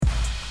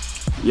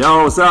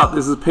Yo, what's up?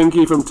 This is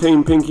Pinky from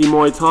Team Pinky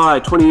Muay Thai.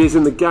 20 years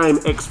in the game,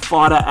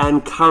 ex-fighter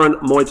and current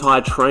Muay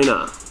Thai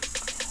trainer.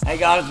 Hey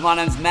guys, my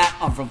name's Matt.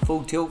 I'm from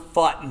Full Tilt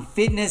Fight and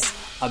Fitness.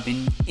 I've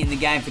been in the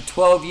game for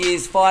 12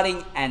 years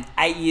fighting and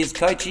 8 years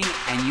coaching,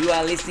 and you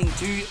are listening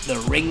to the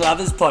Ring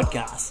Lovers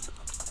Podcast.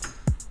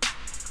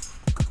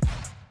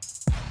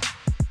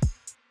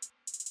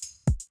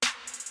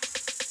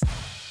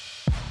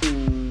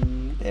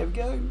 There we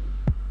go.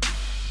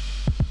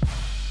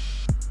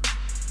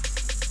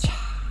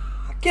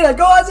 G'day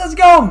guys, how's it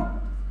going?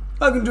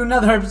 Welcome to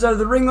another episode of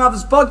the Ring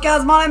Lovers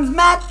Podcast. My name's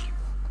Matt.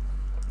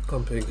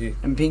 I'm Pinky.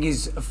 And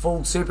Pinky's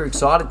super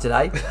excited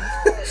today.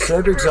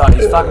 Super excited.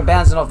 He's fucking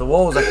bouncing off the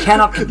walls. I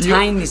cannot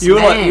contain this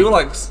man. You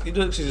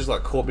actually just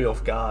like caught me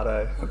off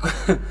guard,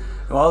 eh?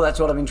 Well,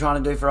 that's what I've been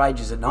trying to do for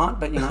ages at night.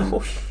 But, you know,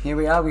 here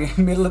we are. We're in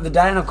the middle of the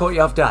day and I've caught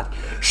you off guard.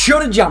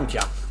 Should have jumped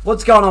you.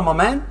 What's going on, my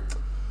man?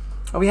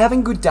 Are we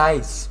having good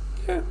days?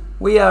 Yeah.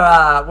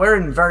 We're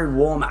in very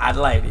warm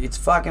Adelaide.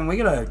 We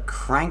got a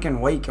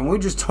cranking week, and we're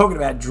just talking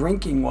about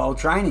drinking while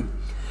training.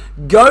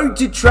 Go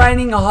to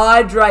training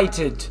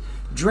hydrated.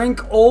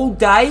 Drink all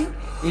day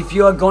if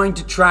you are going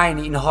to train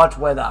in hot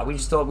weather. We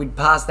just thought we'd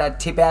pass that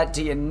tip out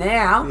to you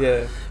now.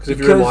 Yeah, because if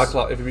you're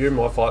in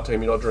my fight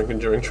team, you're not drinking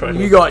during training.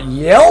 You got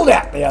yelled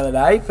at the other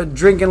day for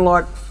drinking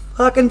like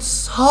fucking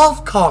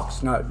soft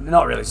cocks. No,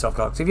 not really soft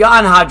cocks. If you're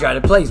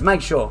unhydrated, please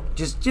make sure.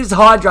 Just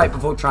hydrate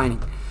before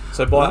training.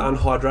 So by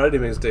unhydrated,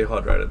 it means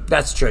dehydrated.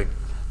 That's true.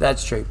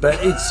 But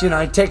it's,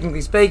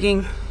 technically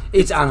speaking,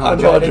 it's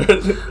unhydrated.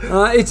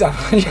 It's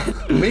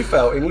unhydrated. Me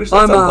fail English,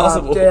 that's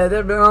impossible.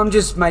 I'm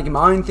just making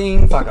my own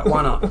thing. Fuck it,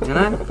 why not,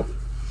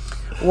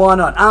 Why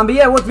not? But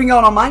yeah, what's been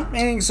going on, mate?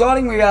 Anything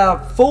exciting? We are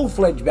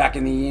full-fledged back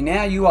in the year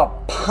now. You are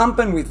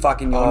pumping with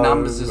fucking your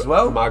numbers as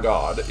well. My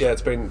God. Yeah,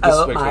 this week's been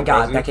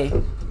God, crazy.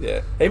 Becky.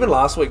 Yeah. Even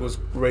last week was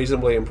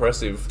reasonably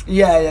impressive.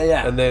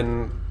 Yeah. And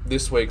then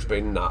this week's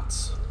been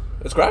nuts.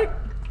 It's great.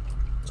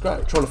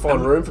 Great. Trying to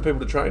find room for people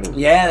to train in.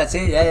 Yeah, that's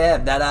it. Yeah.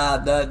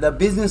 That the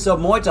business of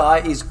Muay Thai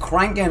is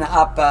cranking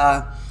up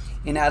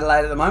in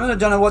Adelaide at the moment. I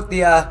don't know what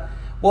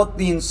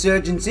the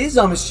insurgence is.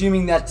 I'm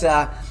assuming that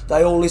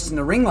they all listen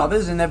to Ring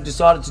Lovers and they've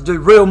decided to do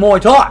real Muay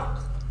Thai.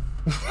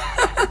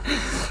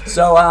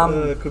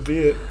 So could be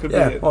it. Could be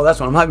it. Well,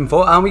 that's what I'm hoping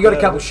for. We got a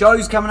couple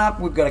shows coming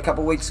up. We've got a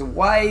couple weeks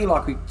away,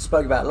 like we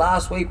spoke about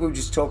last week. We were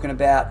just talking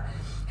about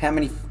how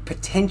many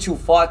potential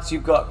fights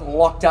you've got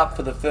locked up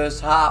for the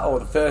first half, or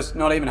the first,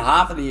 not even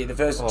half of the year, the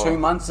first 2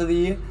 months of the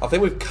year. I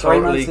think we've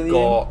currently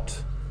got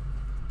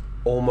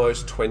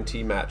almost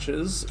 20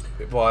 matches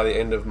by the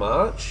end of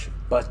March.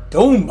 But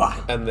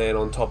Dumba. And then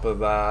on top of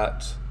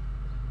that,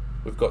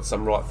 we've got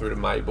some right through to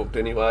May booked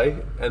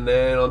anyway. And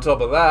then on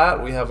top of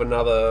that, we have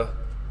another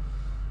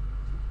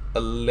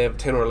 10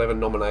 or 11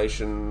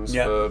 nominations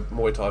for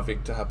Muay Thai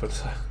Vic to happen.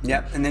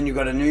 Yep, and then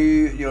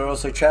you're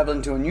also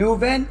travelling to a new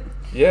event.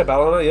 Yeah,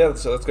 Ballina,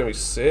 so that's going to be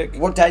sick.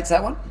 What date's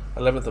that one?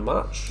 11th of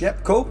March.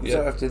 Yep, cool. Yep.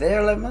 So after there,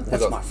 11th,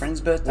 that's my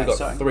friend's birthday. We've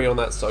got 3 on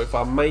that so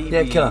far,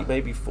 maybe 4.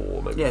 Maybe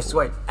 4.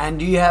 Sweet. And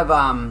do you have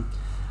a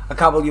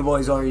couple of your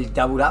boys already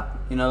doubled up?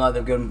 Like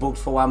they've got them booked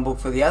for one,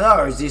 booked for the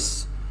other? Or is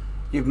this,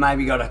 you've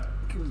maybe got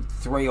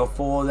 3 or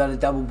 4 that are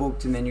double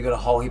booked and then you've got a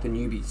whole heap of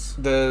newbies?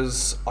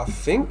 There's, I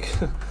think,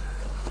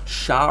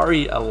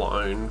 Shari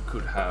alone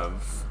could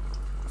have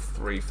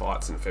 3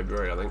 fights in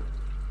February, I think.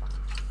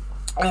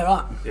 Yeah,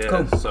 right. Yeah,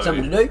 cool. so,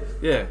 something to do.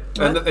 Yeah.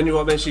 And you know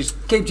what, man, she's...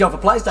 Keeps you off a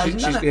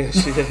PlayStation, doesn't it?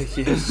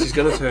 She's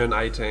going to turn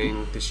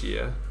 18 this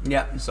year.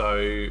 Yeah.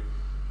 So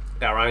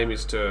our aim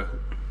is to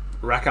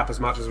rack up as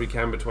much as we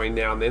can between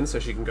now and then so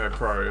she can go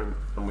pro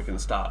and we can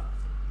start...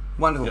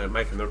 Wonderful.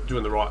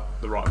 Doing the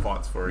right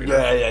fights for her.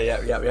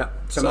 Yeah.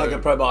 So make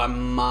it pro by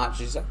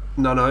March, is it?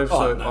 No. No. I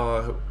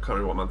can't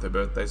remember what month her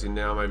birthday's in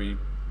now. Maybe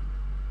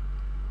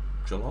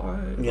July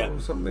or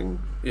something.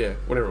 Yeah,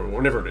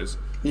 whenever it is.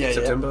 Yeah,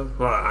 September.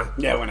 Yeah. I don't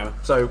know. Yeah, whenever.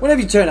 So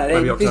whenever you turn 18,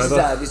 maybe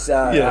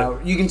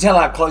October. You can tell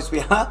how close we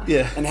are.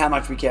 Yeah. And how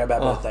much we care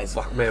about birthdays.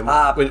 Fuck, man.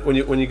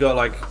 When you got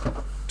like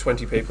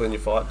 20 people in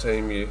your fight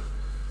team,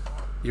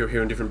 you're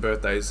hearing different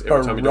birthdays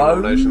every time you do a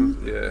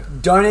nomination. Yeah.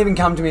 Don't even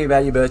come to me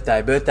about your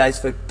birthday. Birthdays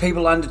for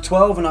people under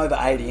 12 and over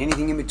 80.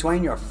 Anything in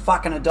between, you're a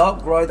fucking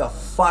adult. Grow the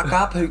fuck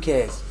up. Who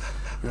cares?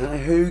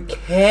 Who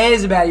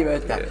cares about your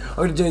birthday? Yeah. I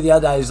got to do the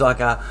other day. He's like,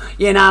 I'm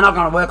not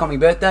going to work on my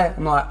birthday.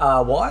 I'm like,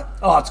 why?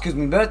 Oh, it's because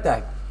my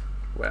birthday.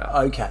 Wow.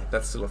 Okay.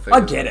 That's still a thing. I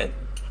get it,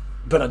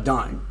 but I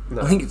don't.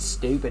 No. I think it's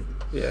stupid.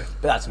 Yeah.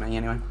 But that's me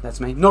anyway. That's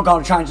me. Not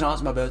going to train tonight.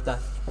 It's my birthday.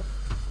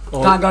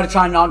 Can't go to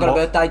train tonight. I've got a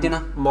birthday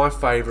dinner. My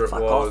favourite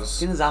was... Off.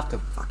 Dinner's after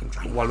fucking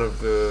training. One of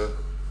the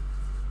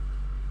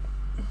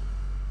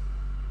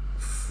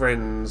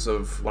friends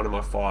of one of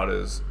my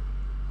fighters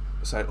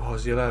saying,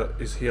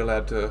 is he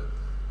allowed to...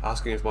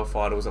 Asking if my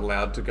fighter was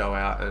allowed to go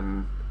out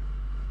and...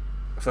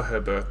 for her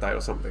birthday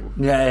or something.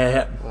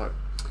 Yeah. Like,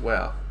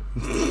 wow.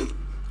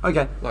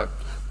 Okay. Like,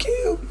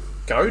 cute.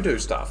 Go do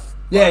stuff.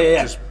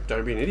 Yeah. Just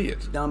don't be an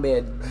idiot. Don't be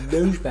a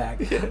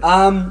douchebag.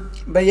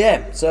 But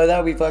yeah, so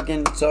that'll be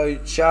fucking... So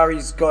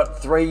Shari's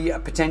got 3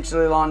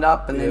 potentially lined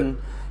up, and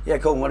then Yeah,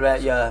 cool. What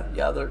about your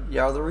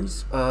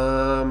otheries?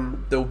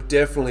 There'll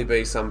definitely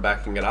be some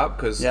backing it up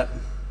because Yep.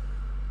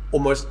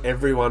 almost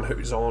everyone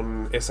who's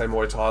on SA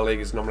Muay Thai League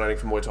is nominating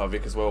for Muay Thai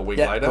Vic as well a week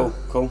Yeah, later.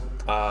 cool.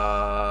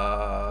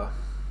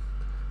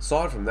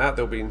 Aside from that,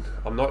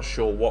 I'm not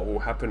sure what will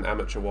happen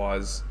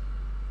amateur-wise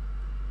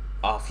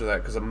after that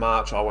because in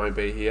March I won't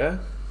be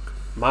here.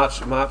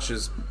 March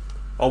is...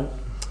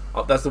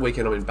 that's the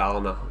weekend I'm in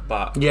Ballina,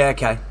 but Yeah,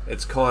 okay.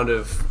 it's kind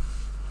of...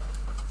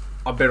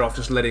 I'm better off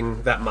just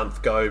letting that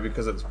month go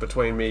because it's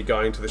between me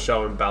going to the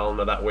show in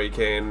Ballina that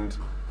weekend,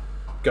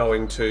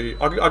 going to...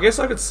 I guess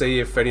I could see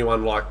if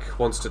anyone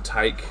wants to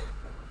take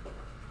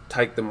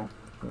them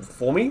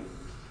for me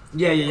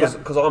Yeah.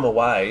 because I'm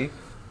away.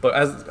 But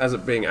as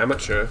it being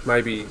amateur,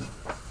 maybe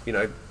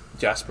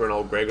Jasper and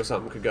old Greg or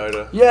something could go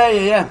to.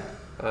 Yeah.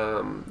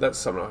 That's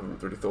something I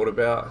haven't really thought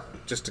about.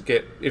 Just to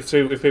get if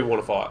people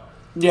want to fight.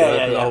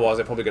 Yeah. Otherwise,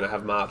 they're probably going to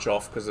have March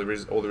off because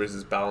all there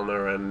is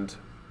Ballina and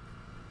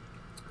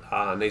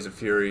Knees of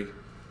Fury.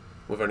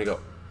 We've only got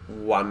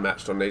one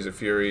matched on Knees of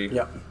Fury.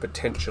 Yep.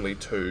 Potentially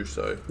two.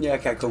 So. Yeah.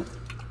 Okay. Cool.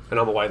 And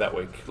I'm away that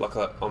week.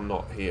 I'm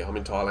not here. I'm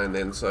in Thailand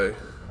then. So.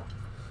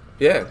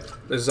 Yeah,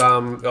 there's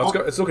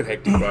it's looking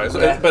hectic,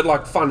 bro.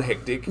 But fun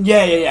hectic.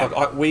 Yeah.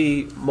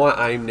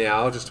 My aim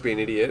now, just to be an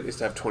idiot, is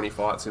to have 20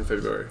 fights in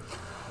February.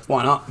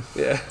 Why not?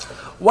 Yeah.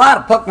 Why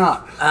the fuck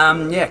not?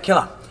 Yeah,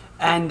 killer.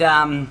 And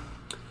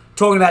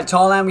talking about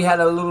Thailand, we had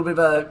a little bit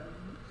of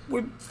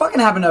we fucking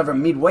happened over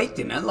midweek,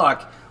 didn't it?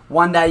 Like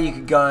one day you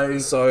could go,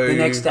 so the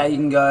next day you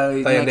can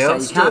go, the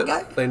next day you can't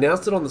go. They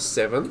announced it on the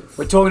 7th.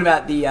 We're talking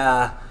about the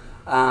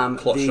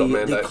clot shot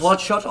mandates. the clot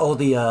shot or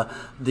the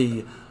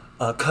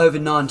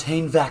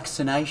COVID-19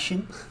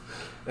 vaccination.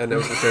 And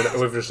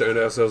we've just earned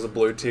ourselves a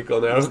blue tick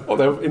on our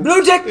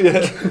blue tick.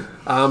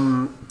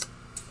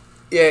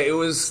 Yeah, it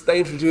was.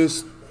 They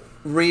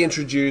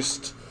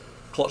reintroduced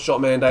clot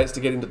shot mandates to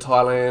get into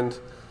Thailand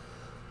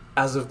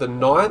as of the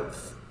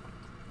 9th,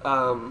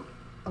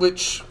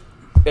 which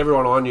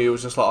everyone I knew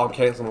was just like, I'm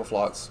cancelling my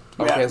flights.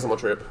 I'm cancelling my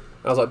trip.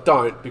 And I was like,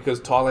 don't, because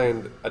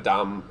Thailand are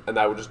dumb and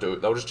they will just do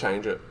it. They'll just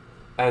change it.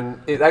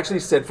 And it actually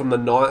said from the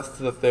 9th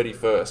to the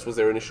 31st was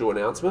their initial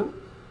announcement.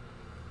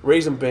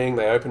 Reason being,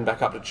 they opened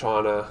back up to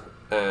China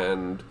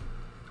and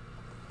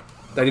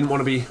they didn't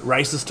want to be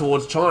racist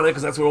towards China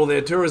because that's where all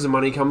their tourism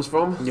money comes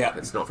from. Yeah.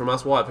 It's not from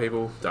us white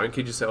people. Don't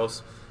kid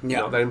yourselves.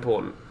 Yeah. Not that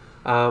important.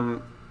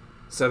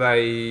 So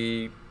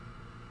they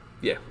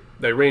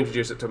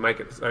reintroduced it to make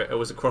it, so it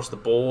was across the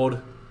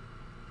board.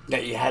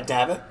 That you had to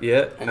have it?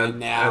 Yeah.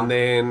 And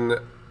then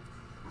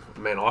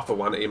man, I for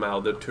one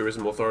emailed the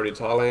Tourism Authority of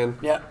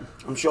Thailand. Yeah,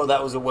 I'm sure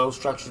that was a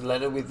well-structured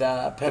letter with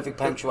perfect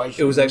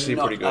punctuation. It was actually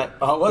pretty good.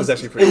 It was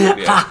actually pretty good,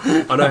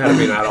 yeah. I know how to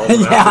be an adult.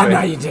 Yeah, I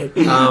know you do.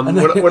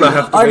 When I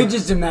have to I can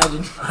just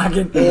imagine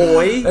fucking...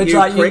 Boy, it's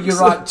like you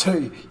write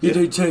two. You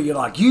do two. You're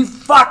like, you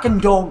fucking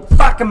dog,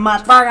 fucking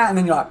motherfucker. And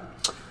then you're like,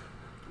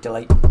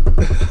 delete.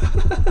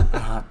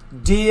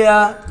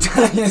 Dear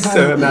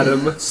Sir,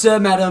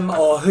 Madam,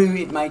 or who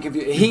it may give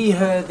you. He,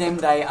 her, them,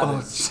 they,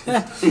 others.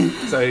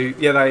 So,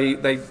 yeah,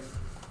 they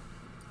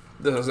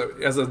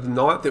as of the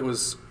 9th, it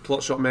was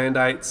clot shot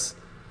mandates.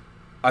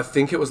 I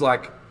think it was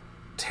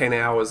 10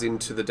 hours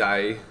into the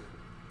day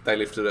they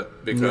lifted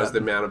it because the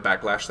amount of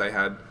backlash they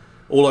had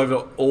all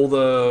over all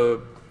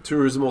the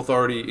Tourism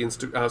Authority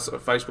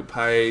Facebook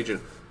page and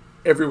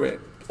everywhere.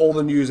 All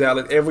the news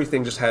outlets,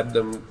 everything just had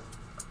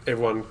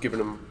everyone giving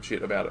them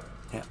shit about it.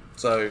 Yeah.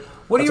 So,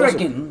 what do you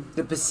reckon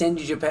the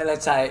percentage of people?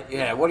 Let's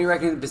say, what do you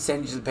reckon the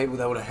percentage of the people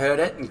that would have heard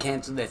it and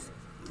cancelled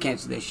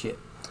their shit?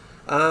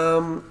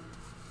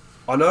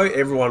 I know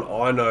everyone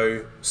I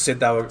know said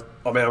they were.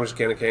 I'm just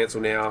going to cancel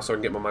now so I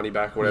can get my money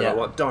back or whatever. Yeah. I'm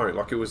like, don't.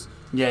 It was.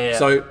 Yeah.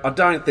 So I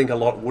don't think a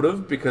lot would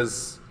have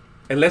because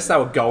unless they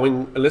were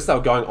going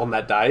on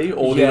that day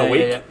or within a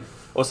week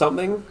or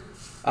something,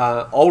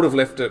 I would have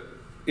left it.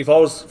 If I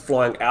was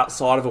flying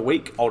outside of a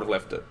week, I would have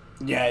left it.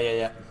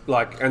 Yeah.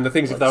 And the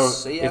things if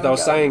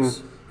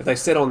they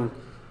said on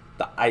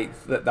the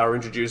 8th that they were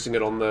introducing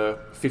it on the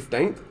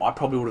 15th, I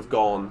probably would have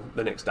gone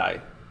the next day.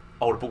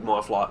 I would have booked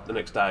my flight the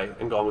next day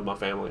and gone with my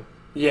family.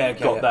 Yeah,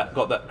 okay.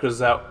 Got that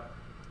because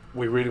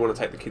we really want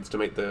to take the kids to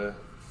meet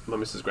my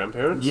missus'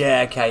 grandparents.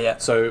 Yeah, okay, yeah.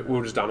 So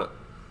we've just done it.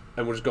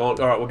 And we're just gone,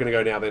 all right, we're going to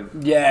go now then.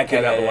 Yeah, okay,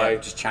 get out of the way.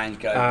 Just change,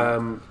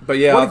 go. But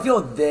yeah. What if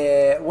you're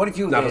there? No, it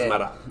doesn't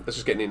matter. It's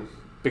just getting in.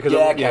 Because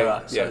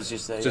right. So it's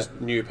just there. Just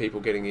new people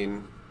getting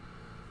in.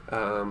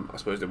 I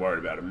suppose they're worried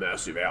about a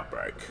massive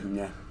outbreak.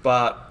 Yeah.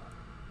 But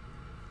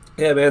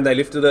yeah, man, they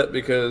lifted it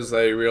because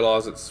they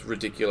realise it's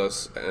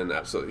ridiculous and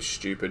absolutely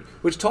stupid.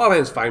 Which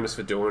Thailand's famous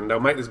for doing. They'll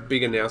make this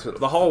big announcement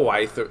the whole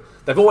way through.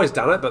 They've always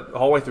done it, but the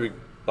whole way through,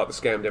 the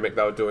scamdemic,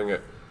 they were doing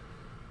it.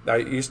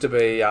 They used to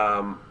be.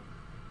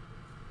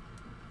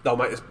 They'll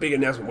make this big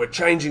announcement. We're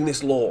changing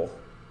this law.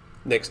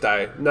 Next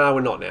day, no,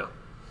 we're not now.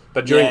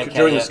 But during the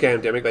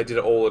scamdemic, they did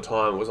it all the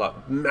time. It was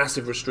like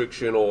massive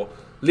restriction or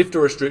lift a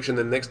restriction,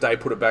 then the next day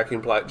put it back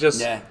in place.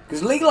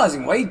 Because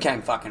legalising weed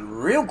came fucking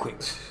real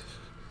quick.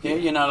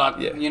 You know what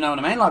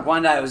I mean? Like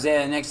one day it was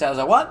there, the next day I was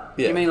like, what?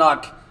 Yeah. You mean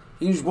like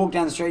You can just walk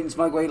down the street and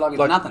smoke weed like it's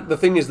Like nothing. the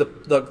thing is,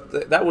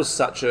 that was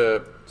such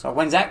a So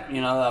when's that? A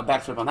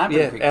backflip on that?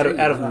 Pretty quick out too,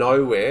 of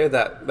nowhere.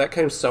 That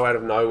came so out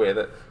of nowhere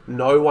that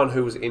no one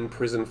who was in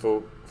prison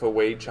for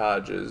weed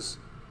charges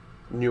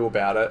knew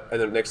about it, and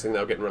then the next thing they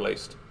were getting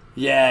released.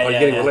 Yeah, Like, yeah.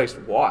 getting yeah. released.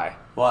 Why?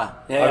 Why?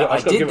 Yeah, I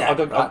did that.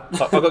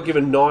 I got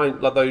given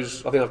 9, like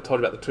those. I think I've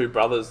told you about the 2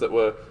 brothers that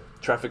were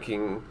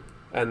trafficking,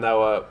 and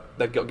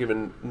they got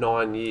given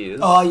 9 years.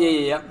 Oh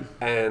yeah.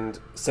 And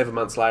 7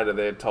 months later,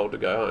 they're told to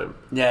go home.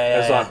 Yeah.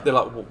 It's like they're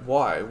like, well,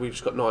 why? We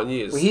just got 9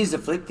 years. Well, here's the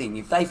flip thing.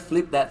 If they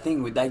flip that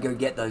thing, would they go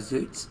get those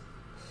dudes?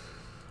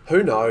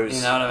 Who knows?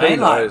 You know what I Who mean?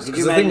 knows? Could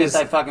you 'Cause the imagine thing if is,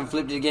 they fucking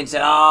flipped it again and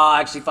said, "Oh,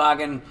 actually,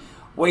 fucking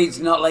weed's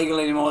not legal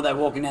anymore." They're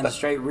walking down the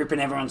street, ripping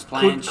everyone's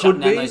plans, shutting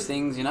down those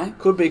things.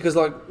 Could be because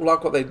like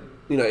what they,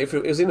 if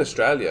it was in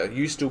Australia,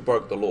 you still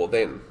broke the law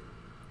then.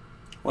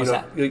 What's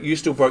that? You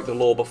still broke the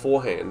law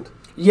beforehand.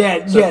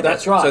 Yeah, So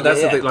that's right. So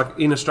that's yeah, the thing. Like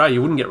in Australia,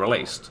 you wouldn't get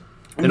released.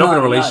 They're not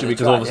going to release you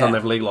because all of a sudden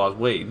they've legalised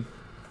weed.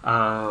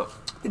 They're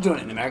doing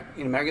it in America.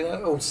 In America,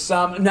 though, or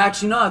some. No,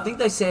 actually, no. I think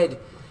they said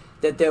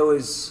that there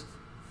was.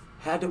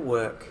 How'd it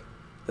work?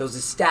 There was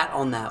a stat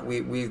on that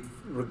with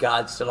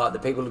regards to like the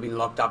people who've been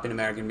locked up in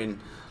America and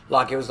been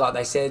like it was like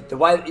they said the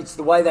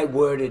way they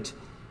worded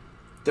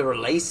the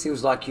release. It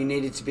was like you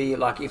needed to be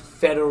like if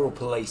federal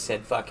police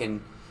had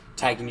fucking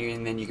taken you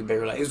and then you could be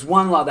released. It was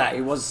one like that.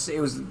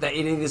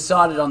 It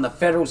decided on the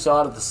federal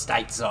side or the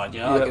state side.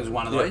 Like it was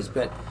one of those.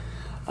 But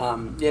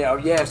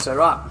So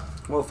right.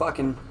 Well,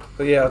 fucking.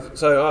 But yeah.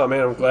 So man,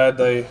 I'm glad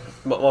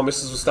my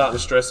missus was starting to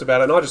stress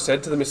about it, and I just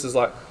said to the missus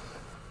like,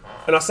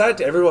 and I say it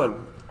to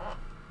everyone.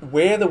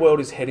 Where the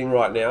world is heading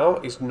right now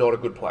is not a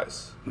good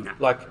place. No.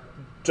 Like,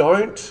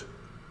 don't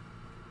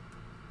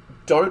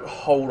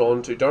hold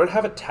on to, don't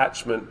have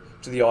attachment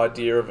to the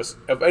idea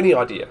of any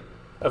idea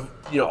of,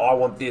 I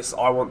want this,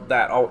 I want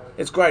that.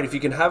 It's great if you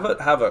can have it,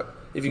 have it.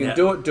 If you can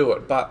do it, do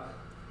it. But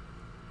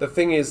the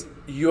thing is,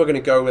 you are going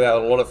to go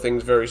without a lot of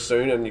things very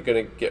soon, and you're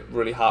going to get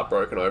really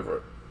heartbroken over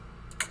it.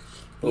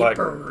 Like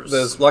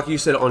there's, like you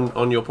said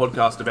on your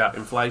podcast about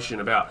inflation,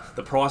 about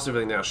the price of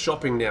everything now,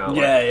 shopping now.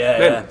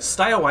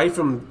 Stay away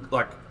from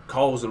like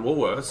Coles and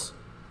Woolworths.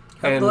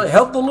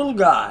 Help the little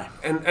guy.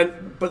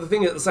 But the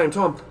thing at the same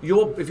time,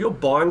 if you're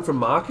buying from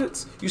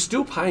markets, you're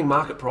still paying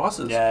market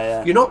prices.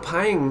 Yeah. You're not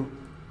paying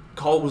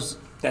Coles,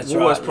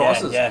 Woolworths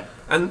prices. Yeah.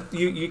 And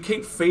you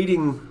keep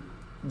feeding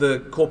the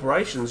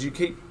corporations. You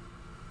keep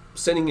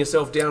sending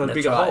yourself down a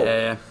bigger hole.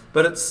 Yeah.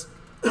 But it's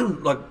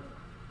like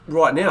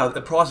right now,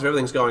 the price of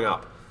everything's going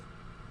up.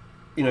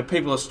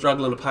 People are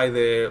struggling to pay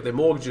their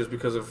mortgages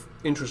because of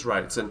interest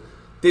rates and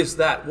this,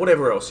 that,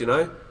 whatever else,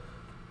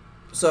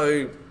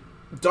 So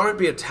don't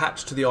be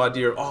attached to the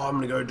idea of, I'm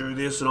going to go do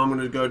this and I'm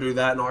going to go do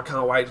that and I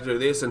can't wait to do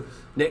this. And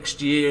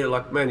next year,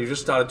 like, man, you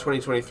just started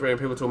 2023 and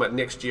people are talking about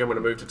next year I'm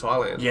going to move to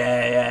Thailand.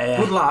 Yeah.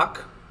 Good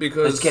luck,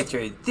 because... Let's get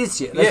through this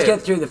year. Let's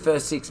get through the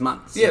first 6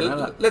 months.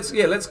 Let's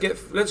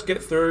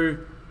get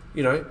through,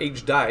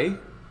 each day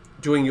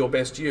doing your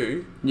best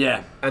you.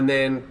 Yeah. And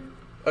then...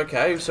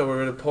 Okay, so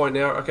we're at a point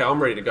now. Okay, I'm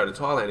ready to go to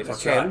Thailand if I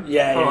can.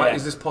 Right. All right,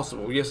 is this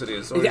possible? Yes, it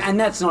is. And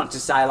that's not to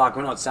say like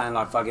we're not saying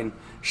like fucking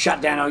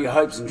shut down all your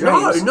hopes and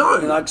dreams. No.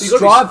 Like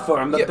strive for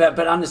them,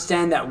 but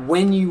understand that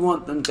when you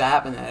want them to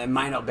happen, it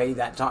may not be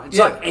that time. It's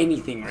like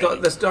anything, really.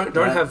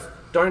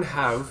 Don't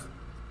have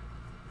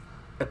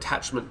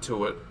attachment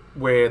to it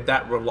where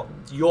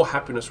your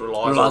happiness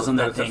relies on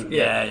that thing.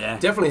 Yeah.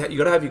 Definitely, you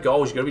got to have your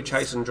goals. You got to be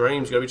chasing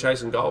dreams. You got to be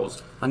chasing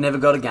goals. I never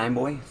got a Game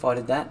Boy. If I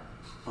did that,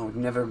 I would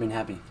never have been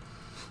happy.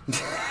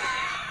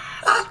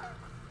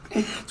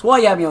 It's why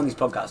you have me on this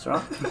podcast,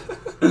 right?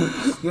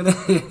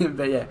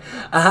 But yeah.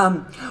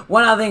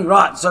 One other thing,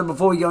 right? So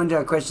before we go into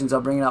our questions,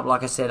 I'll bring it up.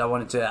 Like I said, I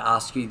wanted to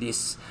ask you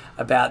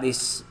about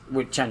this.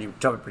 We're changing the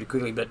topic pretty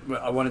quickly, but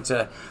I wanted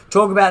to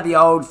talk about the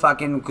old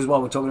fucking, because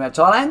while we're talking about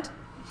Thailand,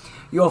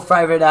 your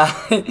favourite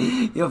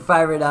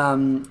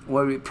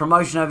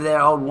promotion over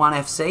there, old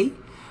 1FC.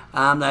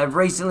 They've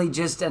recently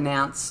just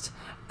announced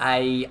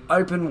a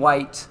open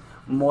weight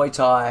Muay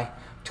Thai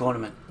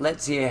tournament.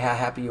 Let's hear how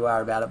happy you are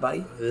about it,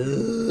 buddy.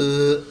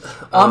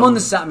 I'm on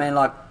the same, man,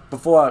 like,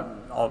 before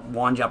I'll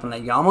wind you up and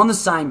let you go, I'm on the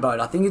same boat.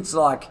 I think it's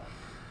like,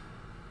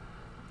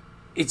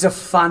 it's a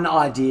fun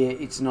idea.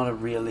 It's not a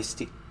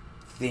realistic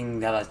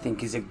thing that I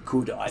think is a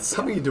good idea.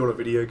 Something you do in a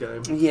video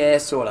game. Yeah,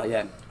 sort of,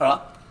 yeah.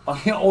 All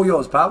right. All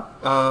yours, pal.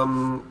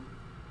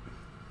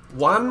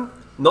 One,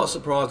 not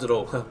surprised at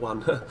all.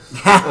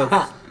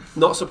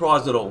 Not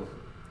surprised at all.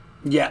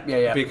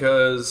 Yeah.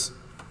 Because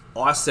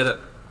I said it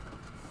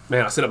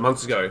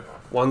months ago.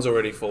 One's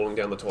already falling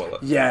down the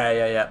toilet.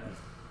 Yeah.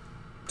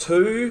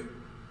 Two,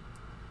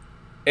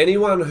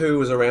 anyone who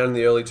was around in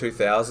the early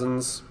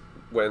 2000s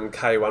when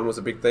K1 was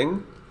a big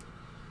thing,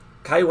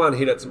 K1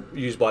 hit its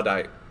use by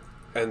date.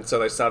 And so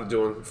they started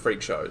doing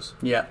freak shows.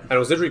 Yeah. And it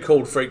was literally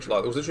called freak,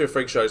 like, it was literally a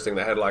freak shows thing.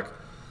 They had like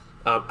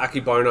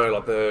Akibono,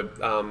 like the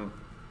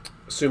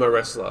sumo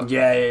wrestler.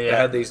 Yeah. They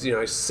had these,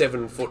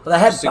 7 foot. Well, they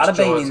had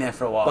Butterbean in there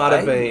for a while.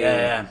 Butterbean.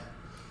 Yeah.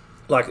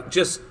 Like,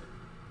 just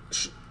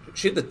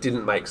shit that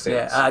didn't make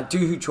sense. Yeah,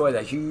 Doohoo Choi,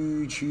 that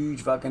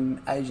huge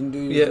fucking Asian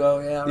dude as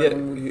well. Yeah,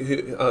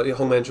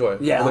 Hongman Choi.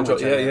 Yeah, Hongman Choi.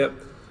 Choi, Yeah.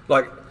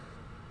 Like,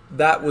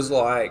 that was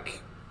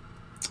like,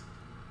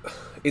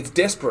 it's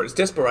desperate. It's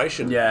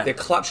desperation. Yeah. They're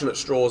clutching at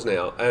straws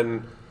now,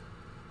 and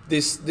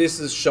this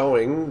is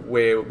showing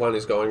where one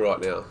is going right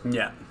now.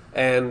 Yeah.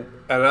 And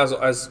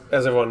as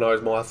everyone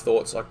knows, my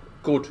thoughts, like,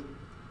 good.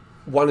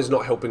 One is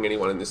not helping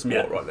anyone in this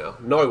sport right now.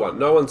 No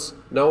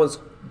one's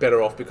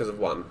better off because of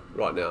one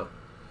right now.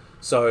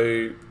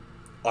 So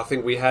I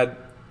think we had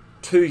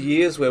 2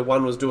 years where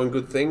one was doing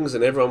good things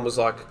and everyone was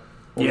like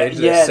on the edge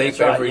of their seat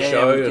for every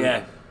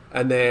show.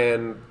 And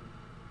then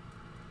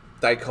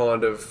they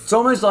kind of... It's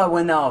almost like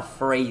when they were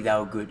free, they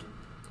were good.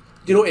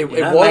 You know, it was...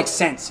 makes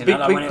sense. You know,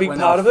 like big when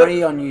part they of were it.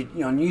 free on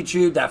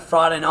YouTube, that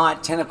Friday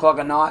night, 10 o'clock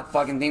at night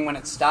fucking thing when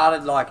it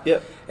started. Like,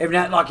 every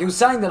night, like he was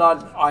saying that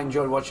I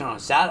enjoyed watching on a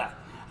Saturday.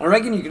 And I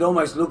reckon you could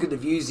almost look at the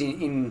views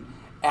in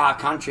our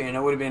country and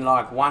it would have been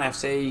like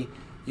 1FC,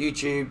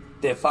 YouTube,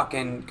 their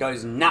fucking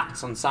goes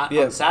nuts on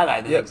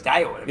Saturday the next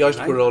day or whatever. Yeah, I used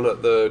to put it on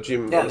at the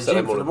gym on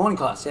Saturday morning. For the morning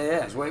class.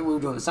 Yeah. So we were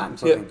doing the same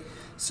sort of thing.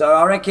 So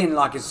I reckon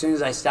like as soon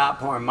as they start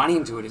pouring money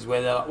into it is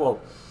where they're like,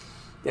 well,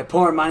 they're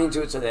pouring money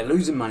into it so they're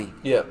losing money.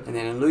 Yeah. And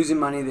then in losing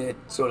money they're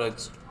sort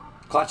of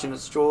clutching at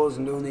straws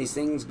and doing these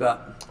things.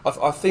 But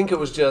I think it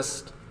was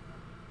just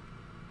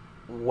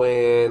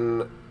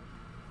when...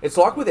 It's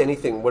like with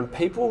anything, when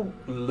people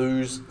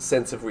lose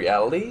sense of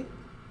reality,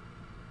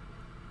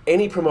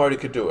 any promoter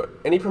could do it.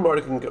 Any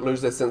promoter can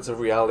lose their sense of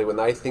reality when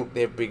they think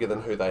they're bigger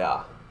than who they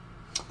are.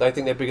 They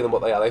think they're bigger than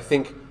what they are. They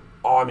think,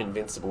 I'm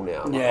invincible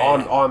now.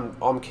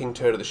 I'm King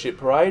Turd of the shit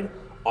parade.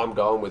 I'm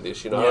going with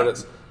this, you know. And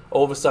it's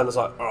all of a sudden it's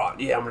like, all right,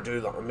 I'm going to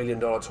do like $1 million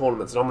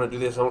tournaments, and I'm going to do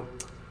this.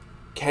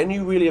 Can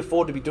you really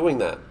afford to be doing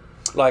that?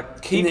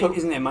 Like,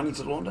 isn't there money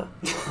to launder?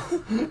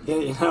 Yeah,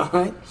 you know what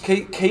I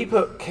mean? Keep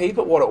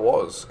it what it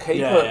was.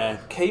 Keep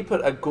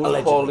it a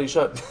good quality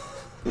show.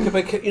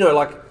 But, you know,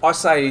 like I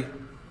say,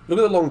 look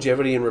at the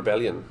longevity in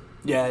Rebellion.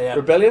 Yeah.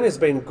 Rebellion has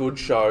been good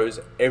shows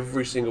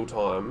every single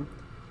time,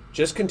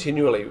 just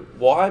continually.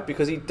 Why?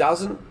 Because he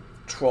doesn't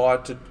try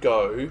to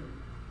go.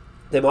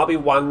 There might be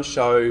one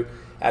show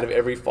out of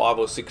every 5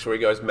 or 6 where he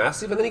goes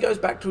massive, and then he goes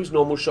back to his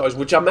normal shows,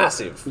 which are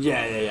massive.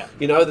 Yeah.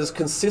 You know, there's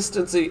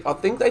consistency. I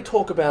think they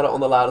talk about it on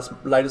the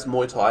latest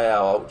Muay Thai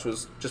Hour, which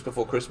was just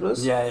before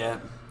Christmas. Yeah.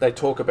 They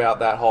talk about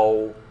that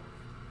whole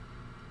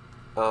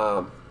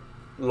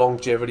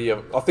longevity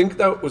of... I think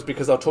that was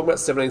because they were talking about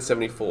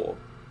 1774,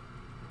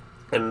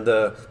 and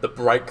the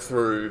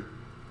breakthrough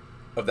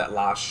of that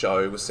last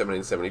show was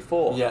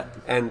 1774. Yeah.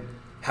 And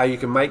how you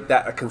can make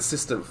that a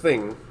consistent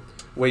thing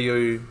where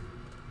you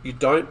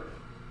don't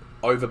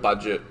over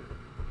budget.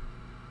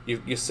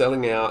 You're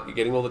selling out. You're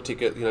getting all the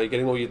ticket. You know, you're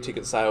getting all your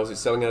ticket sales. You're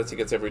selling out of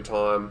tickets every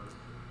time.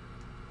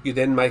 You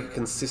then make a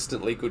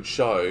consistently good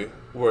show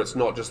where it's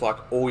not just like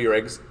all your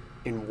eggs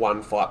in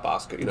one fight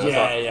basket. You know,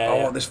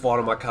 I want this fight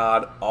on my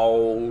card.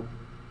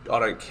 I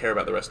don't care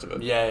about the rest of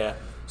it. Yeah.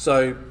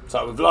 So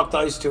we've locked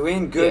those two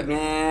in. Good,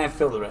 man.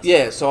 Fill the rest.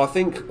 Yeah. So I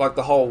think like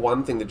the whole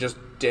one thing, they're just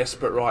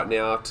desperate right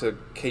now to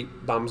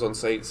keep bums on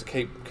seats, to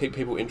keep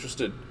people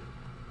interested,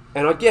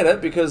 and I get it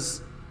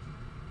because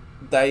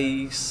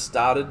they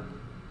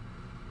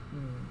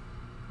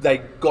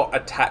got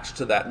attached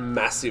to that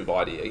massive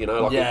idea, you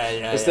know, like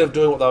instead of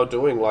doing what they were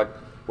doing, like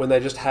when they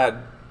just had,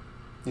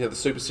 you know, the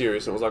Super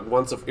Series, and it was like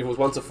once a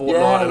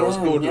fortnight, and it was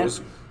good, it was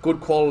good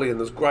quality, and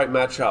there's great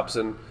matchups,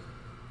 and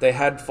they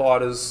had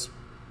fighters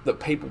that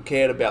people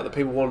cared about, that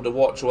people wanted to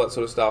watch, all that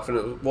sort of stuff, and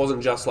it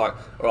wasn't just like,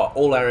 all right,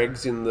 all our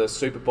eggs in the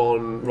Super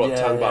Bond Rot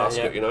Tongue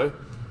basket, you know,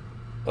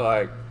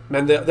 like.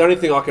 Man, the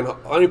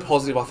only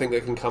positive I think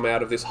that can come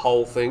out of this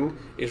whole thing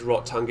is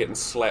Rot Tongue getting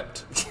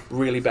slept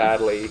really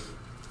badly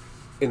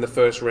in the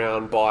first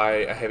round by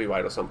a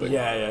heavyweight or something.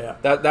 Yeah.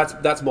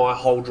 That's my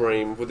whole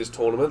dream with this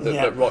tournament,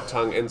 that Rot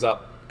Tongue ends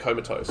up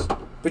comatose.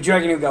 But do you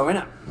reckon he'll go in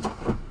it?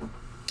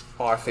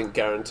 I think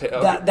guaranteed.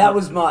 That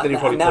was my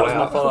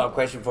follow-up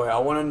question for you. I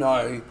want to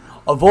know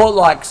of all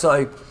like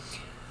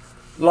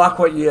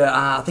what you,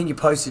 I think you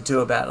posted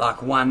too about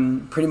like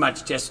one pretty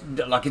much just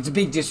like it's a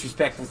big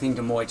disrespectful thing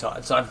to Muay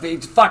Thai. So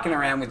it's fucking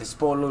around with the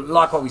sport.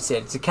 Like what we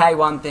said, it's a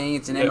K1 thing,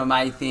 it's an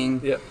MMA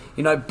thing. Yep.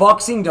 You know,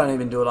 boxing don't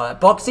even do it like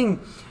that.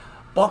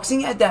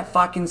 Boxing had that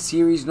fucking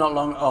series not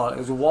long. Oh, it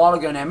was a while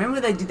ago now. Remember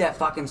they did that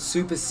fucking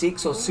Super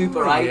 6 or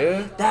Super 8?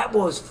 Yeah. That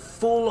was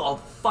full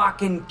of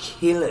fucking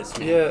killers,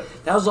 man. Yeah.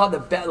 That was like the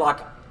best. Like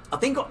I'm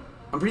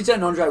pretty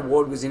certain Andre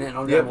Ward was in it, and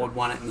Andre Ward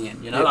won it in the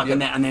end. You know,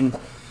 and then.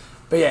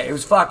 But yeah, it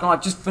was fucking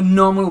like just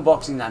phenomenal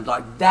boxing names.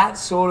 Like that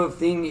sort of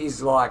thing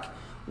is like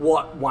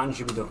what one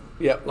should be doing.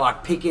 Yeah.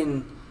 Like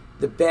picking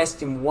the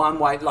best in one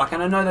way. Like,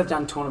 and I know they've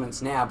done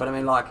tournaments now, but I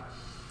mean like...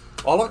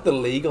 I like the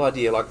league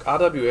idea, like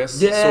RWS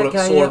sort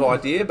of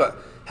idea, but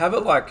have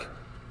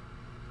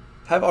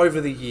over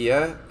the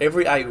year,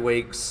 every 8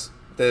 weeks,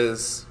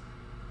 there's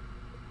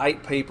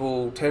 8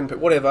 people, 10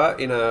 people, whatever,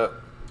 in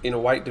a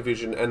weight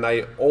division, and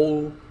they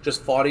all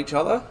just fight each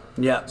other.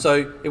 Yeah.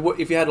 So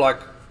if you had like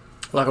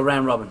a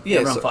round robin. Yeah,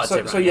 everyone fights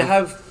everyone. So you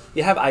have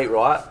 8,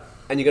 right?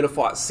 and you're going to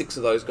fight 6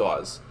 of those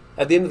guys.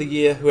 At the end of the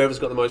year, whoever's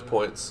got the most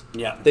points.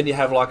 Yeah. Then you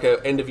have like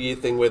a end of year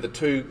thing where the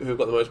 2 who've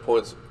got the most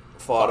points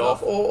fight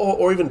off,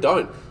 or even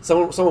don't.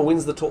 Someone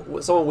wins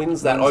someone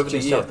wins that over the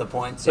just year. off the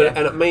points, So, yeah.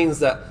 and it means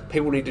that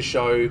people need to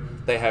show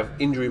they have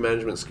injury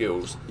management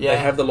skills. Yeah. They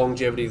have the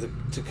longevity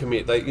to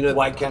commit. They,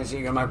 Weight counts,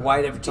 you're going to make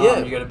weight every time. Yeah.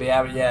 You're going to be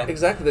able, yeah.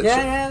 Exactly.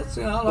 That's,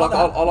 I like like that.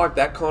 I like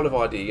that kind of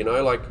idea. You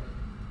know, like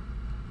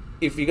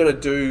if you're going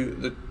to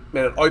do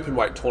an open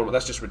weight tournament,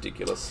 that's just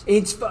ridiculous.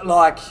 It's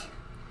like,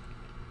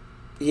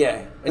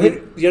 yeah. And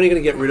you're only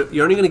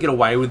going to get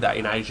away with that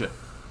in Asia,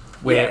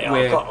 where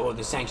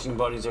the sanctioning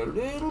bodies are a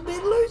little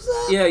bit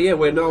looser. yeah,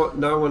 where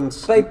no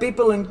one's Pay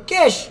people in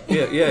cash.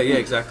 yeah,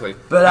 exactly.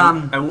 But,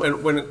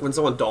 and when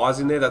someone dies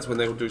in there, that's when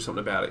they'll do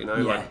something about it. You know,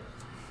 Yeah. like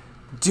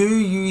Do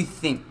you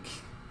think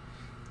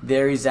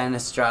there is an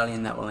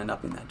Australian that will end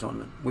up in that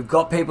tournament? We've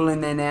got people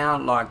in there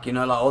now, like, you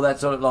know, like all that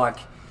sort of, like,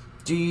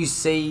 do you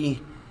see,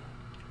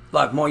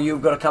 like,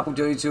 you've got a couple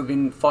dudes who have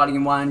been fighting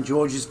in one,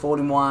 George has fought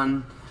in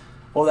one,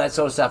 all that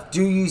sort of stuff.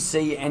 Do you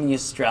see any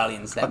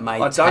Australians that may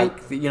take,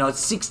 it's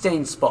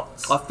 16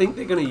 spots? I think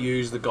they're going to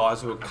use the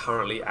guys who are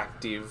currently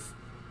active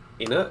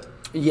in it.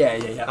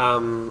 Yeah.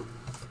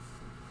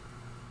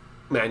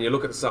 Man, you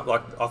look at something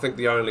like, I think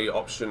the only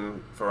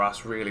option for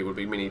us really would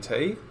be Mini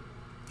T.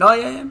 Oh,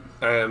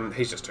 yeah.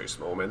 He's just too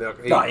small, man.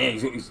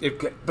 He's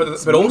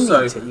But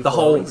also the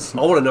whole.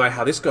 I want to know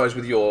how this goes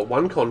with your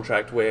one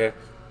contract, where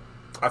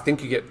I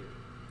think you get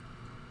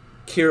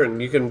Kieran.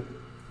 You can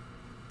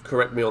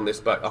correct me on this,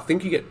 but I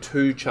think you get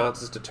 2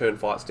 chances to turn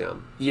fights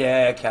down.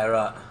 Yeah. Okay.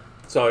 Right.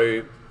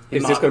 So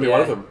is this going to be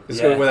one of them? Is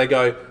this where they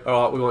go,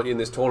 all right, we want you in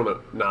this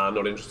tournament? Nah, I'm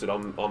not interested.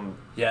 I'm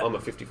a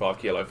 55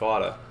 kilo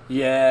fighter.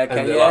 Yeah. Okay.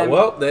 And they're like,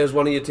 well, there's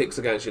one of your ticks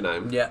against your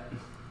name. Yeah.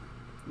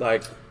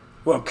 Like.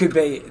 Well, it could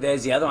be.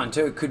 There's the other one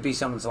too. It could be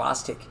someone's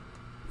last tick.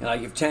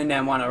 You've turned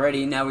down one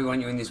already. Now we want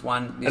you in this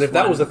one. And if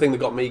that was the thing that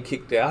got me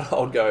kicked out,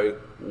 I'd go,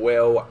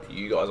 well,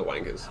 you guys are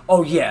wankers.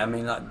 Oh yeah.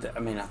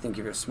 I think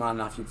if you're smart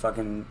enough, you'd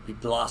fucking be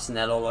blasting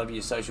that all over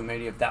your social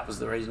media if that was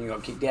the reason you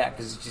got kicked out,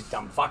 because it's just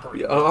dumb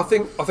fuckery. Yeah, I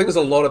think there's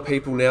a lot of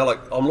people now. Like,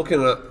 I'm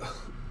looking at,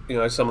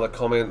 some of the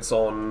comments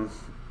on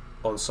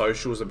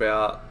socials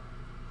about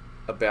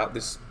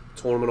this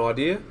tournament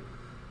idea,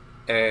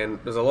 and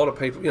there's a lot of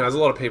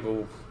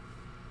people.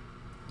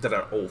 That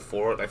are all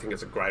for it. They think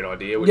it's a great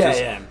idea.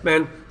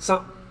 Man,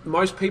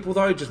 most people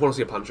though just want to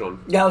see a punch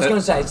on. Yeah, I was going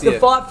to say, it's the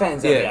fight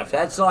fans that we have.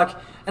 That's like,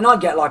 and I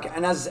get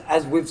and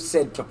as we've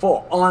said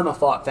before, I'm a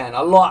fight fan. I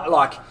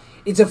like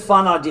it's a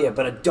fun idea,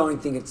 but I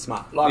don't think it's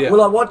smart.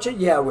 Will I watch it?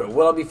 Yeah, I will.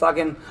 Will I be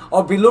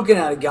I'll be looking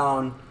at it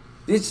going,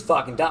 this is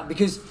fucking dumb,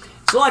 because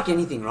it's like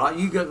anything, right?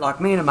 You got, like,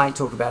 me and a mate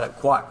talk about it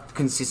quite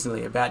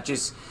consistently, about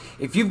just,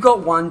 if you've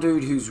got one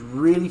dude who's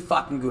really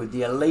fucking good,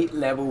 the elite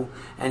level,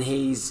 and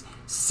he's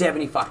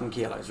 70 fucking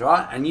kilos,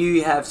 right? And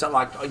you have something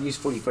like, I use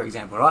footy for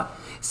example, right?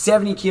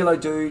 70 kilo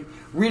dude,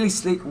 really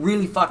slick,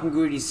 really fucking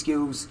good at his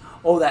skills,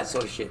 all that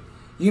sort of shit.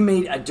 You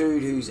meet a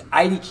dude who's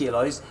 80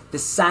 kilos, the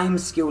same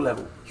skill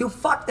level. He'll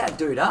fuck that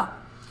dude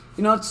up.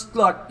 It's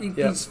like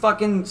his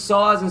fucking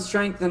size and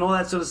strength and all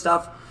that sort of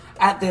stuff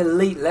at the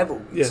elite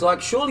level. Yeah. It's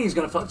like, surely he's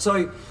going to fuck.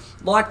 So,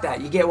 like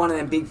that, you get one of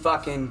them big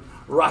fucking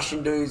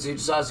Russian dudes who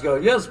decides to go,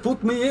 yes,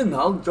 put me in,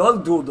 I'll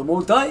do them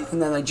all day. And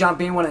then they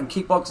jump in, one of them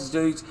kickboxers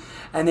dudes,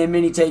 and then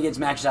Mini T gets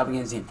matched up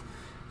against him.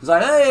 It's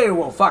like, hey,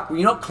 well, fuck,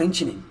 you're not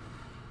clinching him.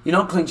 You're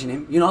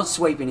not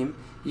sweeping him.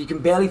 You can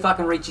barely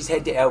fucking reach his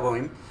head to elbow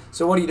him.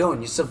 So what are you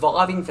doing? You're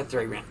surviving for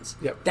 3 rounds.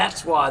 Yep.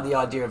 That's why the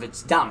idea of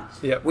it's dumb.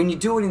 Yep. When you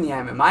do it in the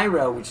MMA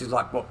realm, which is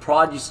like what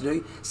Pride used to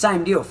do,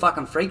 same deal,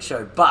 fucking freak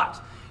show.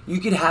 But you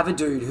could have a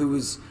dude who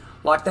was,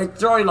 like, they'd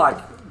throw, like,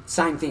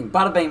 same thing,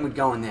 Butterbean would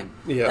go in them.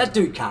 Yeah. That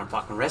dude can't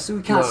fucking wrestle.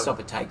 He can't stop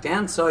a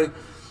takedown. So,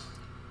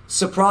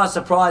 surprise,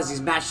 surprise,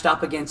 he's matched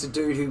up against a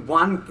dude who's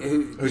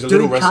a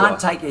little wrestler. Can't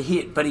take a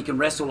hit, but he can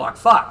wrestle like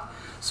fuck.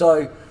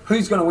 So,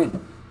 who's going to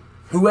win?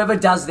 Whoever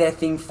does their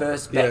thing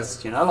first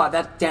best, like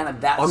that, down at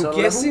that sort of level.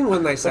 I'm guessing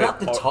when they say up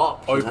the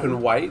top,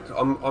 open weight,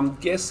 I'm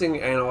guessing,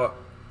 and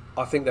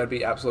I think that'd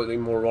be absolutely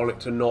moronic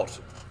to not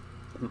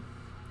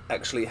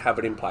actually have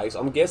it in place.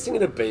 I'm guessing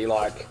it'd be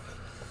like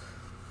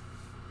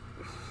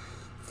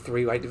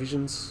 3 weight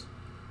divisions.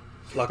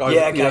 I'm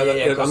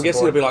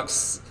guessing it'd be like,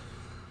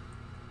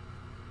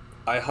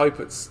 I hope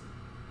it's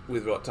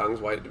with Rot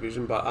Tongue's weight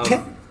division, but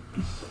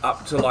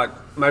up to like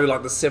maybe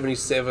like the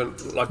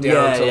 77, like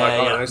down to I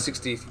don't know,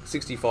 60,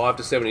 65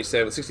 to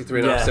 77, 63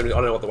 and a half, 70. I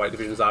don't know what the weight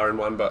divisions are in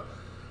one, but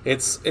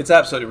it's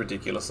absolutely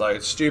ridiculous. So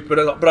it's stupid.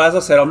 But as I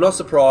said, I'm not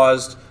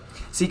surprised.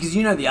 See, because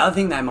the other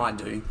thing they might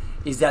do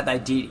is that they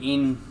did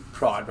in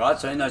Pride, right?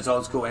 So in those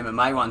old school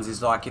MMA ones,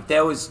 is like if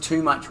there was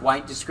too much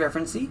weight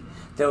discrepancy,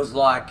 there was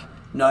like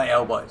no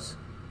elbows.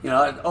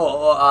 No,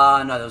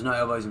 there was no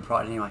elbows in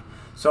Pride anyway.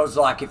 So it's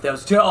like if there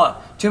was too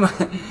much,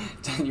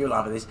 you'll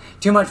laugh at this,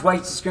 too much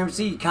weight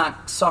discrepancy, you can't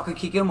soccer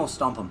kick them or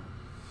stomp them.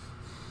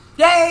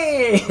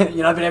 Yay!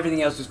 But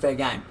everything else was fair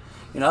game.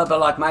 But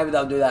like maybe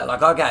they'll do that.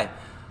 Like, okay,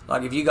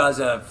 like if you guys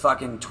are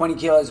fucking 20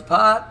 kilos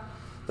apart,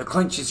 the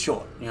clinch is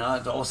short, you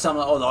know, or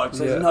something, or like,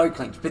 so there's no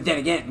clinch. But then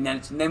again,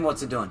 then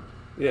what's it doing?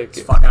 Yeah,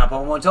 it's fucking up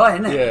on Muay Thai,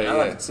 isn't it? Yeah, you know,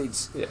 yeah. Like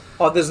it's yeah.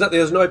 Oh,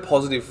 there's no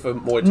positive for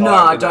Muay Thai. No,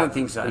 I don't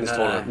think so. In this No,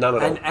 tournament. no.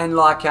 None at all. And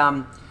like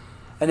and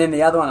then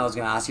the other one I was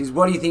going to ask is,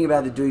 what do you think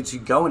about the dudes who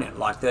go in it?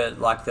 Like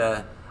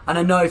the and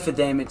I know for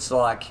them it's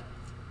like,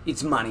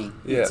 it's money.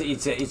 Yeah.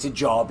 It's a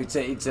job. It's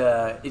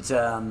a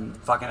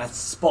fucking a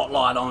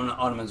spotlight on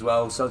them as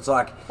well. So it's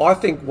like, I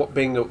think what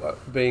being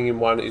in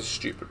one is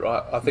stupid,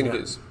 right? I think it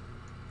is,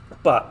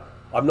 but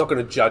I'm not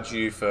going to judge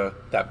you for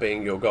that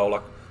being your goal.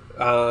 Like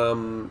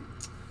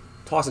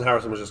Tyson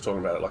Harrison was just talking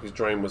about it. Like his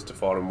dream was to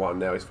fight in one.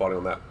 Now he's fighting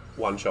on that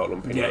one shot at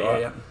Lumpini,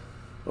 right? yeah.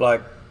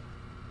 Like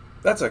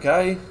that's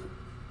okay.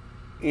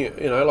 You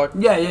know, like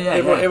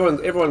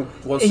everyone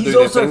wants to do He's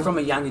their also thing. from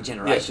a younger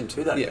generation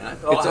too, though. Yeah.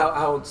 You know?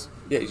 How old's?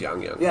 Yeah, he's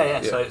young.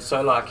 Yeah.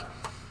 So like,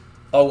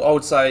 I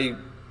would say,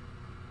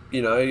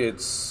 you know,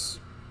 it's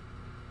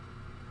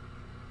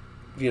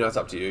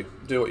up to you.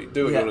 Do what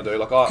you want to do.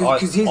 Like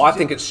I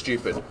think it's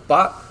stupid,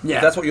 but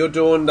if that's what you're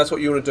doing, that's what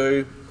you want to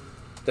do,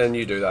 then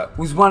you do that.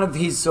 Was one of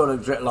his sort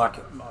of like,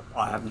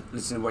 I haven't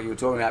listened to what you were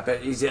talking about,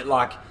 but is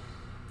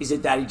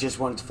it that he just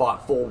wanted to fight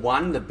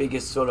 4-1, the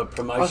biggest sort of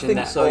promotion? I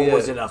think so, or yeah.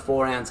 was it a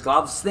 4-ounce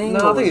gloves thing?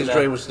 No, I think his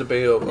dream was to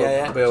be on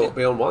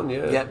one, be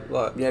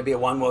a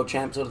one world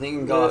champ sort of thing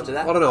and go after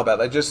that. I don't know about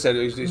that. They just said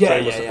his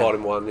dream was to fight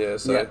in one,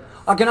 So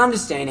I can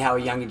understand how a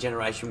younger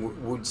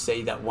generation would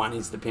see that one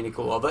is the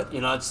pinnacle of it.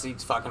 You know,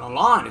 it's fucking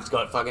online. It's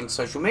got fucking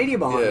social media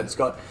behind it. It's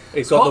got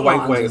the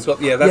wank wank. It's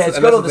got it's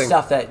got all the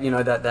stuff that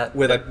that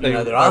where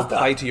they're after.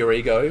 Play to your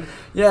ego.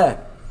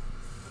 Yeah,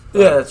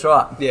 that's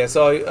right. Yeah,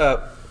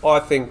 so I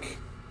think,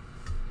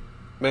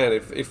 man,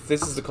 if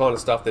this is the kind of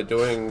stuff they're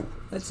doing...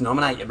 Let's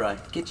nominate you, bro.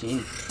 Get you in.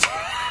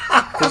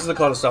 If this is the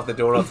kind of stuff they're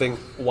doing, I think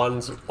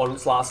one's on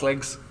its last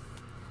legs.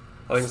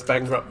 I think it's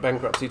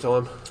bankruptcy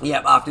time.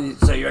 Yep, after this,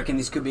 so you reckon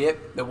this could be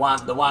it? The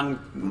one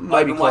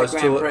maybe close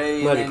to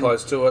it. Maybe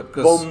close to it.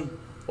 Because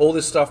all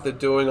this stuff they're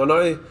doing, I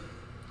know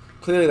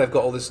clearly they've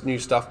got all this new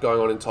stuff going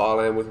on in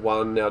Thailand with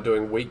one now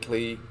doing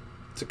weekly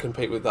to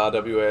compete with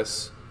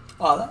RWS.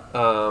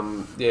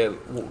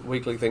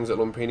 Weekly things at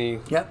Lumpini.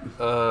 Yep.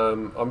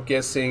 I'm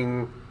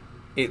guessing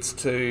it's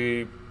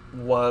to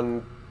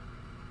one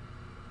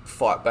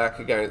fight back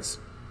against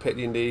Pet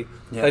Yindi.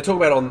 Yep. They talk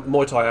about on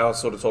Muay Thai Hour,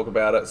 sort of talk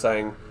about it,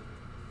 saying,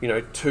 you know,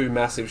 2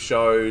 massive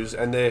shows,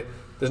 and there's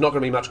not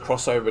going to be much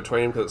crossover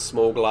between them because it's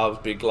small gloves,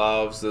 big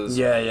gloves. There's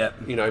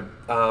you know,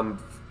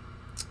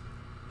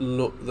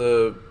 look,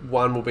 the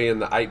one will be in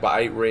the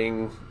 8x8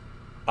 ring.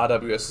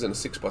 RWS is in a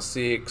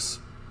 6x6.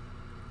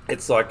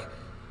 It's like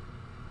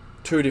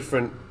 2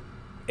 different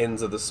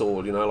ends of the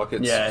sword, you know, like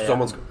it's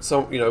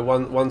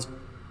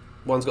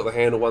one's got the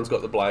handle, one's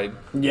got the blade.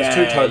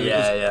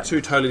 It's two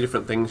totally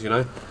different things, you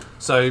know.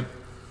 So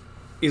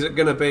is it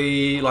going to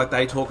be like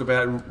they talk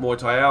about in Muay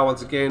Thai Hour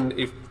once again?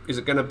 Is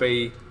it going to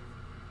be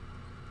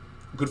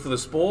good for the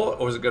sport,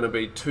 or is it going to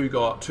be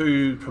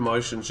two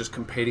promotions just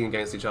competing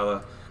against each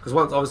other? Because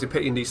once obviously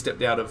Pet Indy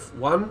stepped out of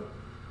one,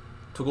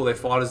 took all their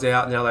fighters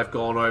out. Now they've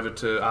gone over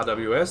to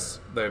RWS.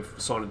 They've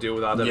signed a deal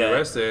with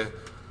RWS. They're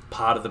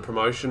part of the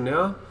promotion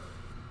now.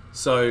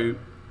 So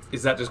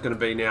is that just going to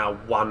be now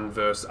one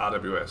versus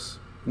RWS?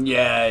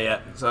 Yeah.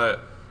 So,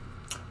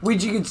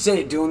 which you could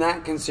see it doing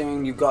that,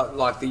 considering you've got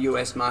like the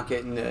US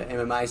market and the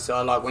MMA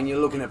side. Like when you're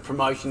looking at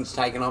promotions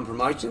taking on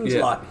promotions,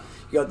 like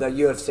you got the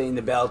UFC and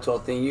the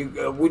Bellator thing.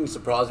 It wouldn't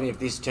surprise me if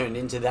this turned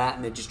into that,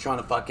 and they're just trying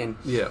to fucking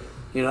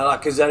You know, like,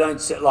 because they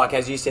don't, like,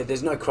 as you said,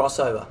 there's no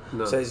crossover.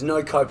 No. So there's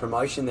no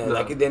co-promotion there. No.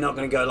 Like, they're not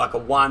going to go like a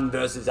one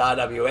versus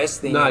RWS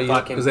thing. No,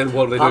 because then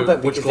what do they do?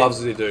 Which gloves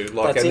do they do?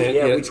 Like, that's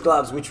it, which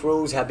gloves, which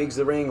rules, how big's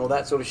the ring, all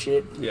that sort of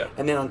shit. Yeah.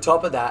 And then on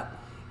top of that,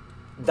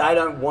 they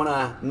don't want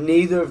to,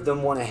 neither of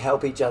them want to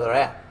help each other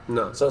out.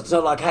 No. So it's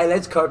not like, hey,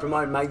 let's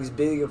co-promote and make this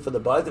bigger for the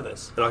both of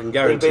us. And I can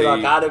guarantee... It'll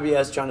be like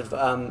RWS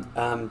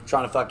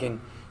trying to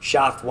fucking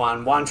shaft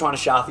one trying to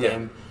shaft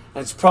them.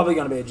 And it's probably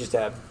going to be just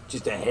a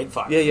head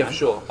fuck. Yeah, for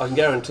sure. I can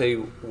guarantee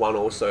one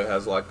also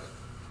has like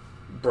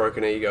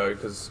broken ego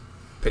because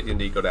Pet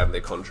Yindi got out of their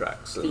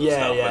contracts and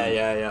stuff.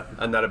 Yeah.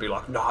 And that'd be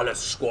like, no,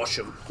 let's squash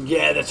them.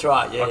 Yeah, that's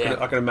right.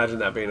 I can imagine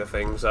that being a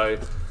thing. So,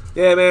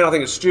 yeah, man, I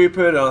think it's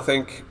stupid, and I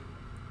think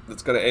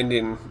it's going to end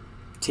in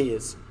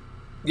tears.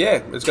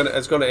 Yeah, it's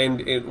going to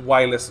end in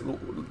way less.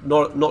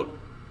 Not.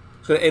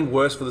 It's going to end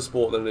worse for the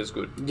sport than it is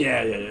good.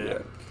 Yeah.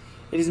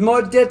 It is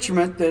more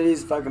detriment than it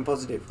is fucking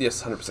positive.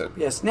 Yes, 100%.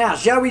 Yes. Now,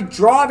 shall we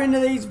drive into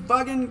these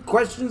fucking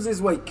questions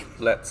this week?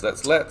 Let's. All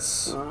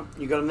right,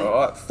 you got them there?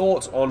 All right.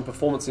 Thoughts on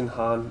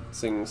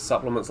performance-enhancing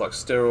supplements like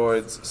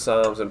steroids,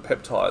 SARMs, and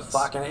peptides?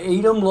 Fucking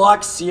eat them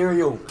like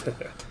cereal.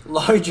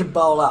 Load your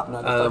bowl up.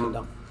 No, they're fucking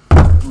dumb.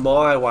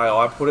 My way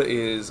I put it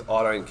is,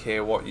 I don't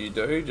care what you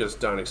do, just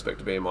don't expect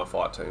to be in my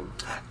fight team.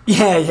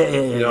 Yeah.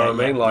 You know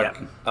what I mean? Like,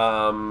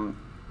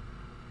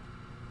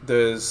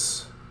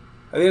 there's,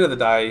 at the end of the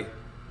day,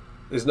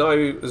 there's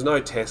no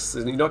tests.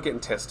 You're not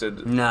getting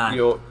tested. No.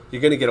 You're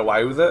going to get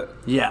away with it.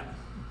 Yeah.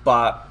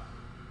 But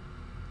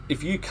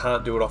if you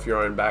can't do it off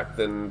your own back,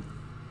 then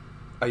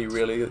Are you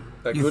really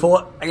that You good?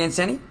 fought against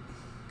any?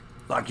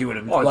 Like you would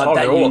have. Oh, like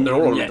entirely. They're all on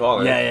them yeah, in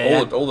Thailand. yeah, yeah.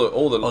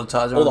 All the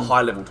ties are all the on them.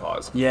 high level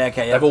ties. Yeah,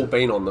 okay, yeah. They've all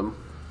been on them.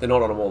 They're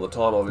not on them all the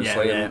time,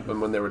 obviously. Yeah, yeah.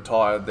 And when they're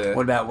retired, they're.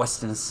 What about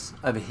Westerners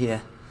over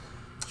here?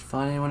 Did you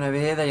find anyone over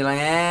here that you're like,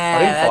 I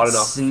didn't fight that's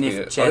enough. sniff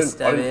Yeah,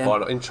 chest I over didn't here.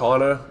 fight in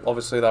China.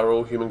 Obviously, they were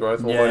all human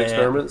growth hormone yeah.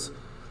 experiments.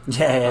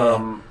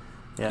 Yeah.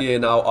 Yeah,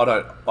 no, I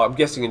don't. I'm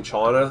guessing in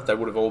China they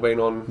would have all been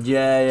on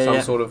Yeah, some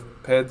yeah. sort of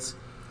peds.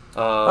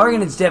 I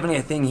reckon it's definitely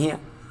a thing here.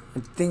 I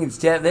think it's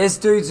there's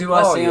dudes who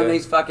I see on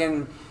these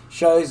fucking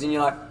shows, and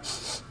you're like,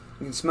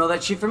 you can smell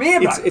that shit from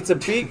here, bro. It's a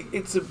big.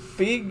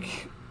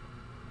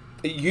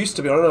 It used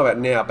to be. I don't know about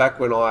now. Back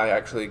when I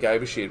actually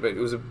gave a shit, but it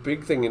was a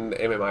big thing in the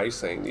MMA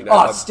scene. You know, Oh,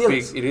 like it still big,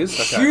 is. It is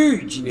okay.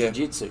 Huge in Yeah.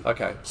 jiu-jitsu.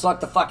 Okay. It's like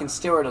the fucking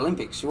steroid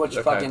Olympics. You watch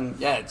Okay. fucking,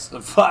 it's the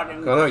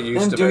fucking, I know it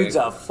used them to dudes be.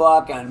 are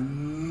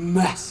fucking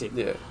massive.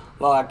 Yeah.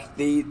 Like,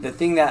 the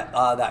thing that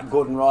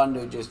Gordon Ryan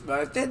dude just,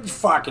 they're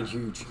fucking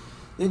huge.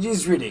 They're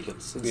just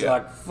ridiculous. It's Yeah.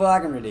 like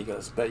fucking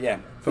ridiculous. But yeah.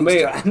 For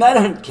me- and they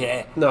don't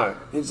care. No.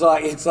 It's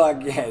like,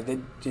 yeah.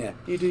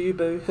 You do you,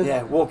 boo.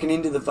 Yeah, walking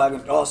into the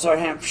fucking, oh, sorry,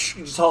 Ham,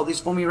 just hold this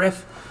for me,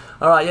 ref.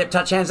 All right, yep,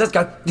 touch hands, let's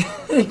go.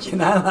 You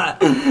know,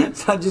 like,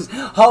 so just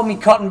hold me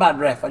cotton bud,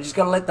 ref. I just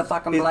got to let the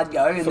fucking blood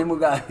go, and then we'll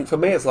go. For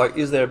me, it's like,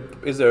 is there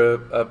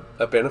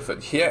a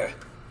benefit? Yeah.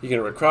 You're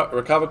going to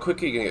recover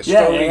quicker, you're going to get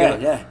Yeah,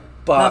 stronger. yeah.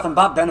 But Nothing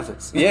but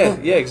benefits. yeah,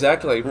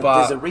 exactly. There's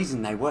But a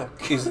reason they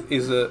work. is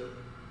it?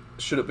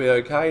 Should it be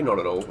okay? Not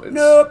at all. It's,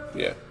 Nope.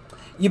 Yeah.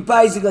 You're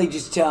basically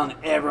just telling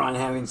everyone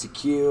how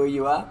insecure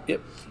you are.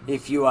 Yep.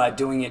 If you are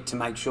doing it to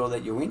make sure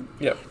that you win.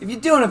 Yep. If you're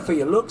doing it for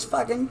your looks,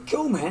 fucking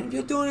cool, man. If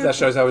you're doing it That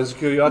shows how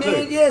insecure you are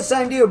Man, too. yeah,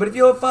 same deal. But if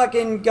you're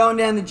fucking going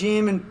down the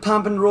gym and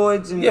pumping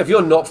roids and Yeah, if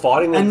you're not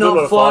fighting and you're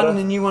not a fighting fighter.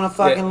 and you want to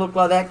fucking Yeah. look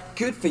like that,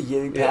 good for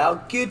you, pal. Yeah.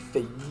 Good for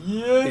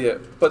you. Yeah,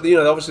 but you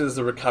know, obviously there's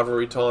the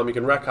recovery time. You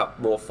can rack up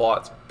more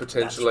fights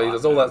potentially. That's right,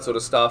 There's all that sort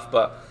of stuff.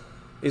 But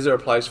is there a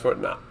place for it?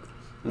 Nah.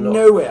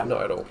 Nowhere.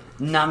 Not at all.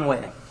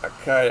 Nonewhere.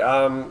 Okay.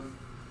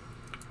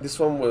 This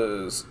one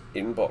was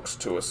inbox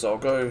to us, so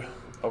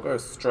I'll go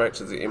straight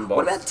to the inbox.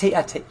 What about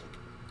TRT?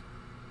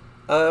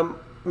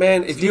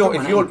 Man, if you're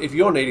different, if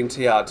you're needing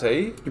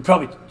TRT, You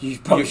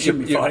probably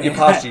shouldn't be fighting. you're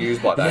past your use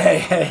by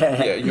date.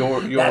 Yeah.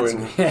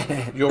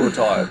 Yeah, you're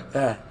retired.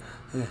 Yeah.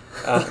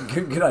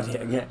 Good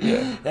idea.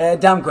 Yeah. Yeah.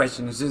 Dumb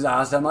question. This is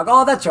asked. I'm like,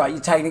 oh, that's right. You're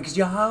taking it because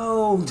you're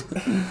old.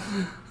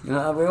 You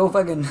know, we all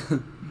fucking.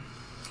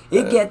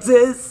 It gets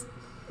us.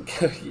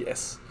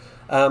 Yes.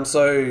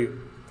 So,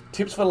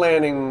 tips for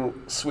landing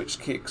switch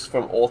kicks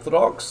from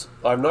orthodox.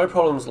 I have no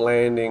problems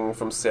landing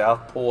from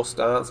southpaw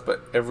stance,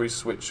 but every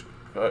switch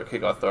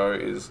kick I throw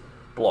is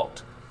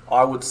blocked.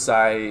 I would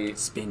say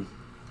Spin.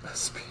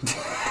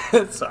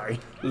 spin. Sorry.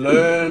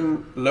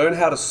 learn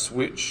how to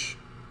switch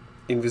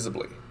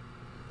invisibly.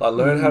 Like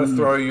learn how to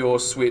throw your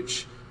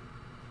switch.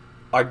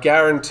 I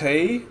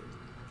guarantee.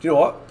 Do you know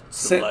what?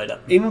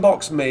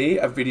 Inbox me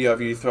a video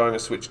of you throwing a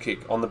switch kick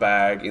on the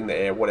bag, in the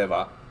air,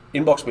 whatever.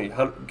 Inbox me.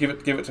 Give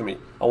it to me.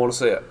 I want to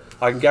see it.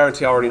 I can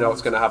guarantee I already know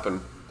what's going to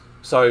happen.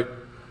 So,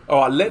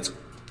 all right,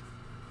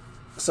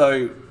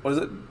 So, what is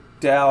it?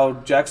 Dow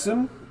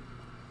Jackson?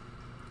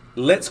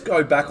 Let's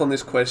go back on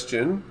this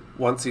question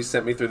once he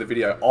sent me through the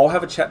video. I'll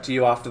have a chat to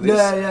you after this.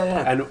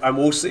 Yeah. And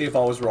we'll see if I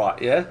was right,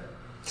 yeah?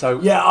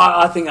 So Yeah,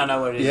 I think I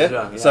know what it is. yeah? As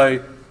well, yeah.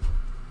 So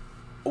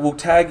we'll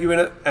tag you in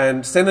it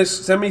and send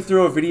me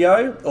through a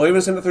video, or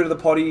even send it through to the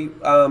potty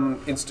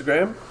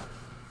Instagram.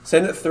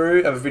 Send it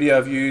through of a video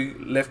of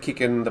you left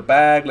kicking the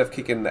bag, left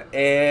kicking the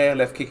air,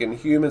 left kicking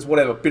humans,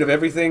 whatever, bit of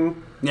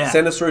everything. Yeah.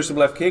 Send us through some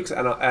left kicks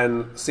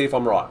and see if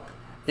I'm right.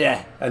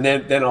 Yeah. And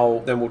then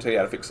we'll tell you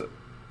how to fix it.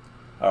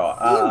 All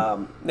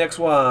right. Next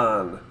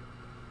one.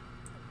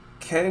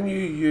 Can you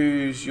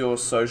use your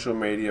social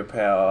media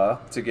power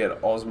to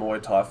get Oz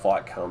Muay Thai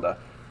fight calendar?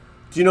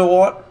 Do you know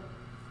what?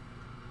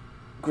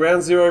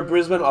 Ground Zero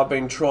Brisbane, I've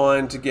been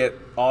trying to get...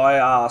 I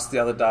asked the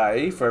other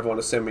day for everyone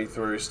to send me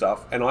through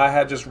stuff, and I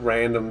had just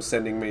random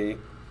sending me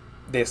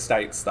their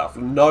state stuff.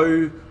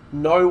 No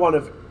one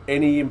of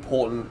any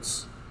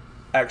importance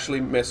actually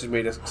messaged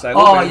me to say...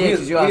 Oh, man, yeah,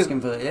 because you're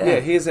asking for it, yeah. Yeah,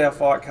 here's our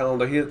fight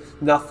calendar. Here,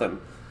 nothing.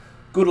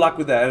 Good luck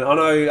with that. And I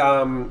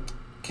know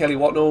Kelly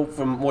Watnell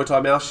from Muay Thai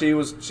Mouse, she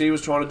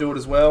was trying to do it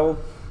as well,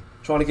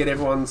 trying to get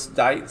everyone's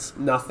dates.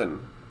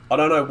 Nothing. I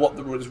don't know what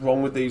is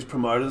wrong with these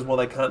promoters.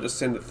 Why they can't just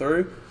send it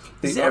through.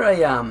 Is there a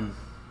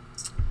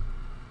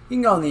you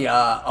can go on the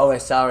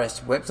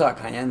OSRS website,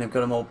 can't you? And they've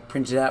got them all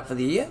printed out for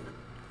the year,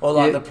 or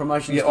like the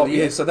promotions for the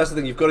year. Yeah, so that's the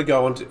thing. You've got to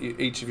go onto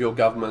each of your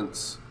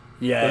governments.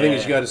 Yeah. The thing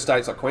is, you go to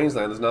states like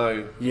Queensland. There's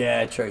no.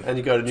 Yeah, true. And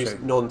you go to True.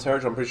 Northern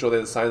Territory. I'm pretty sure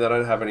they're the same. They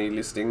don't have any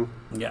listing.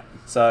 Yeah.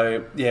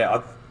 So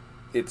yeah,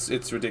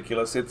 it's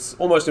ridiculous. It's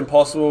almost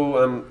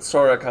impossible.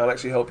 Sorry, I can't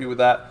actually help you with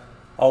that.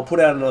 I'll put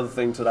out another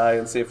thing today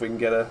and see if we can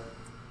get a.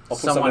 I'll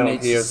put Someone something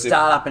needs on here to and see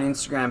start up an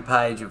Instagram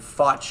page of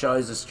Fight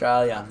Shows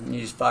Australia. You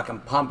just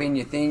fucking pump in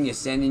your thing, you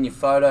send in your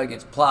photo, it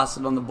gets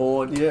plastered on the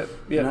board. Yeah,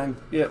 You know?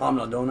 yeah. I'm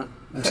not doing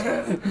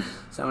it.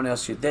 Someone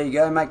else should. There you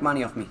go, make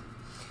money off me.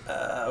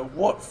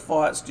 What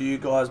fights do you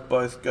guys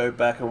both go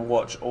back and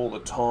watch all the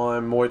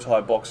time? Muay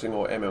Thai, boxing,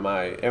 or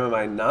MMA?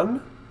 MMA,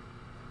 none.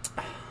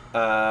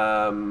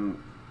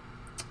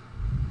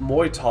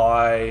 Muay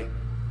Thai,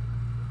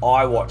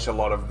 I watch a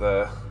lot of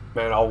the...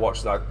 Man, I'll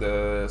watch like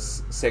the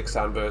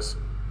Seksan versus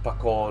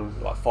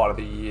Pakon, like Fight of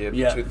the Year,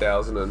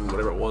 2000 and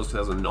whatever it was,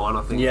 2009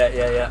 I think.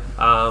 Yeah.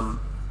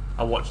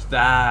 I watch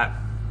that.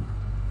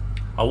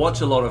 I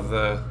watch a lot of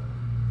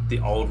the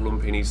old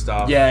Lumpini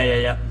stuff.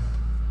 Yeah.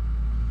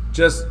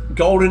 Just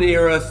golden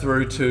era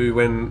through to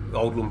when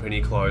old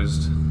Lumpini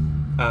closed.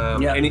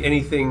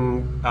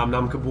 Anything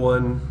Nam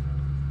Kabuan.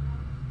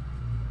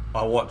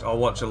 I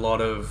watch a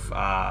lot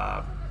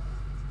of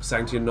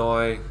Sanctian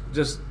Noi,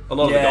 just a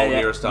lot of the golden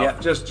era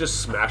stuff.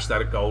 Just smash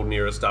that golden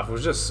era stuff. It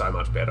was just so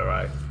much better,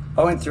 eh?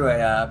 I went through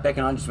Beck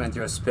and I just went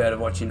through a spurt of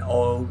watching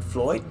old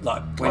Floyd,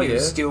 like when he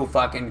was still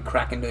fucking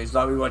cracking dudes.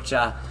 Like we watch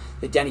the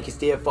Danny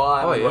Castillo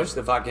fight. We watched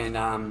the fucking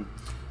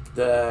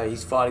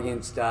his fight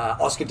against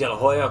Oscar De La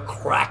Hoya,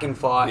 cracking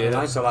fight. You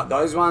know, so like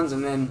those ones,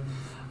 and then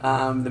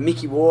the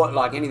Mickey Ward,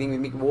 like anything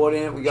with Mickey Ward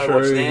in it, we go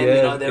watch them.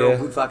 You know, they're all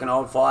good fucking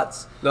old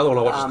fights. Another one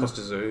I watched is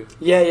Costa Zoo.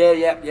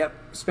 Yeah.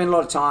 Spent a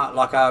lot of time.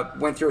 Like I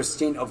went through a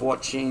stint of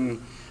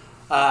watching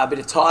a bit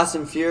of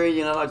Tyson Fury.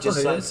 You know, like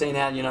just seeing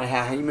how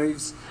how he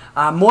moves.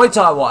 Muay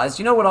Thai wise,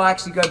 you know what? I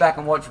actually go back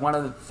and watch one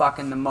of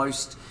the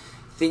most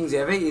things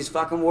ever is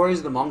fucking Warriors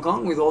of the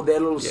Mongkong with all their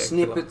little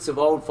snippets of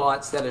old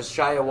fights that are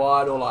Australia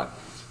wide or like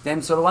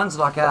them sort of ones.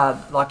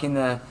 Like in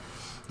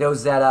there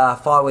was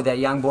that fight where that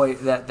young boy,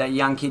 that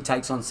young kid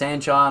takes on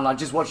Sancho, and like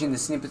just watching the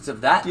snippets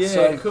of that. Yeah,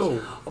 so, cool.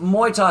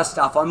 Muay Thai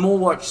stuff, I more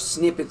watch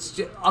snippets.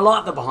 I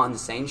like the behind the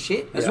scenes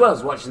shit as well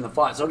as watching the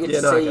fight. So I get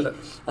to see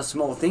a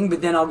small thing,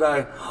 but then I'll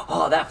go,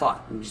 oh, that fight,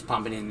 and just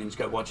pump it in and just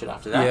go watch it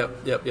after that.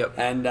 Yep.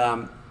 And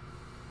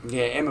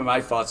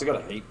MMA fights, I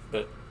got a heap,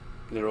 but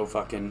they're all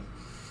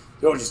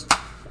just.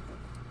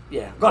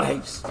 Yeah, got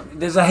heaps.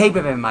 There's a heap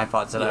of MMA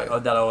fights that I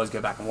always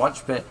go back and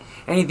watch, but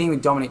anything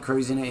with Dominic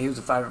Cruz in it, he was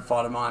a favourite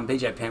fight of mine.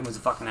 BJ Penn was a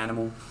fucking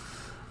animal.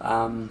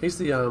 He's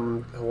the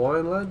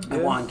Hawaiian lad?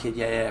 Hawaiian kid,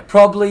 yeah.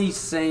 Probably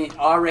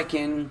I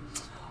reckon,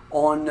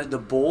 on the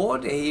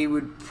board, he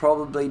would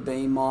probably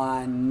be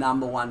my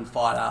number one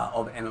fighter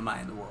of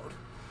MMA in the world.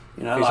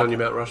 You know, he's on your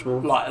Mount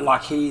Rushmore?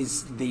 Like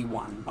he's the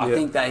one. I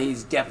think that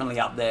he's definitely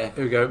up there.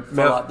 Here we go.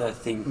 For the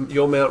thing.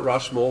 Your Mount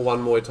Rushmore,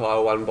 one Muay Thai,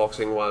 one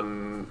boxing,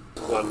 one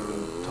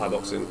Thai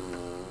boxing.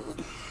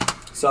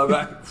 So I've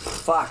got,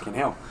 fucking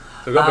hell.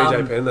 So we've got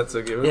BJ Penn, that's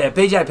a given. Yeah,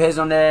 BJ Penn's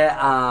on there,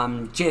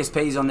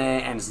 GSP's on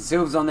there, Anderson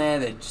Silva's on there.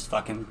 They're just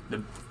fucking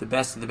the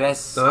best of the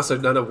best. No,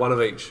 one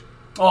of each.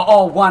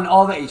 One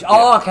of each.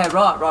 Oh, okay,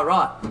 right.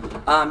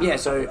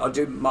 So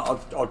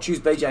I'll choose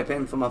BJ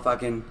Penn for my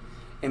fucking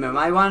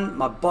MMA one.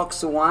 My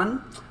boxer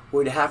one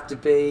would have to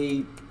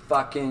be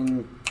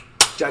fucking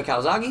Joe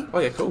Calzaghe. Oh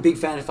yeah, cool. Big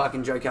fan of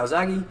fucking Joe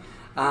Calzaghe.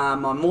 My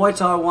Muay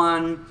Thai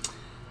one,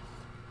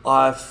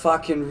 I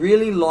fucking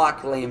really like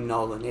Liam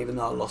Nolan, even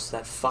though I lost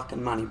that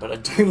fucking money, but I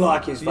do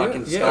like his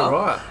fucking style. Yeah,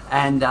 right.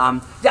 And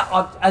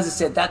as I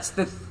said, that's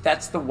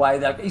the way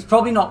that he's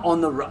probably not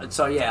on the road.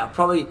 So yeah,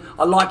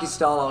 I like his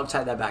style. I'll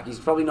take that back. He's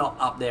probably not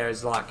up there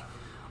as like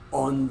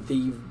on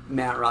the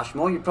Mount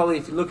Rushmore. You probably,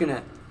 if you're looking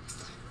at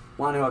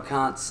one who I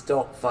can't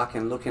stop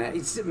fucking looking at,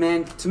 to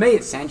me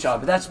it's Sancho,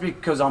 but that's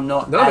because I'm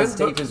not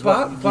deep as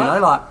well,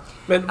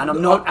 and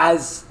I'm not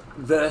as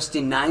versed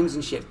in names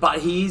and shit. But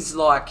he's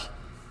like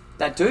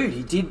that dude.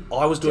 He did.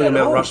 I was doing a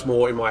Mount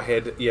Rushmore in my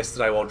head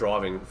yesterday while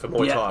driving for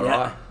Muay Thai,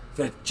 right?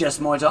 For just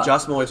Muay Thai.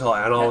 Just Muay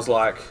Thai, and I was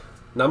like,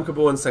 Nam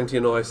Kabu and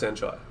Sanctianoi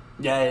Sancho.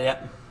 Yeah.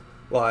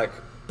 Like,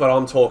 but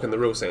I'm talking the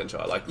real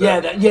Sancho, like.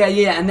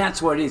 And that's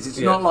what it is. It's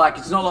not like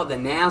the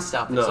now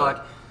stuff. It's like.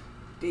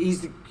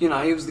 He's he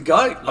was the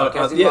GOAT.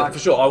 For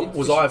sure.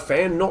 Was I a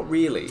fan? Not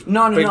really.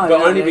 No.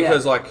 But only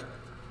because like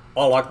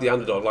I like the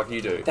underdog, like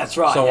you do. That's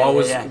right. So I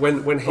was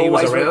when he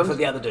always was around for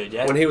the other dude.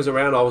 Yeah. When he was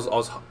around, I was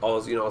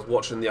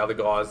watching the other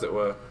guys that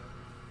were,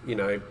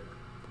 I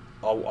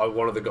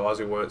wanted the guys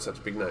who weren't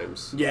such big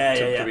names.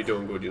 To be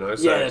doing good,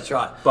 So, yeah, that's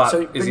right.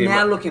 But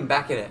now looking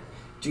back at it,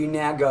 do you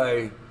now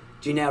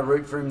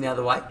root for him the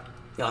other way?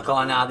 You're like,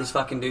 oh nah, this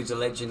fucking dude's a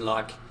legend.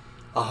 Like,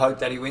 I hope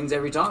that he wins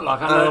every time.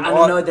 Like,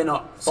 I know they're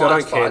not. So I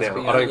don't care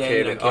now. I don't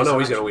care now. I know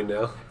he's going to win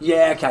now.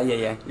 Yeah.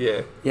 Okay.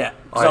 Yeah.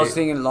 Because I was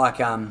thinking like,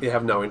 you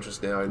have no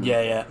interest now in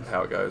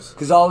how it goes.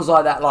 Because I was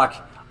like that. Like,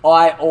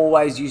 I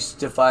always used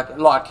to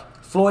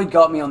Floyd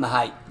got me on the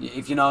hate.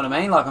 If you know what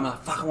I mean. Like, I'm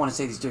like, fuck, I want to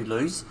see this dude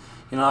lose.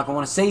 Like I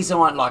want to see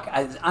someone like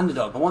as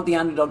underdog. I want the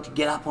underdog to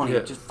get up on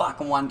him just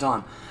fucking one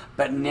time.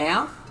 But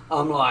now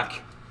I'm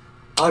like,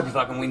 I hope he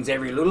fucking wins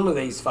every little of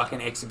these fucking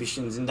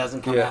exhibitions and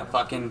doesn't come out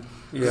fucking.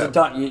 Because I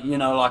don't,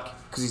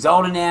 because he's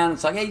older now, and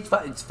it's like, hey,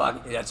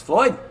 that's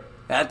Floyd.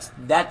 That's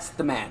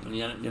the man,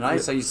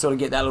 So you sort of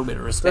get that little bit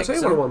of respect. I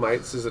tell you, one of my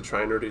mates is a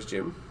trainer at his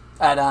gym.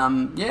 At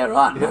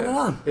right.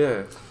 No.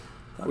 Yeah.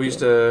 We used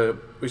to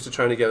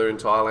train together in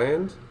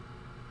Thailand.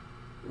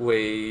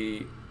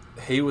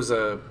 He was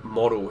a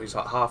model. He's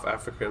like half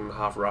African,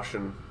 half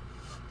Russian.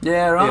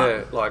 Yeah, right.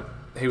 Yeah, like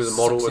he was a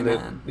model, Sexy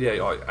and man.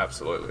 then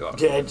absolutely, like,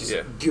 Yeah, just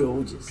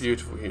gorgeous.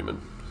 beautiful human.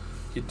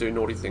 You'd do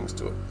naughty things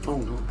to it. Oh,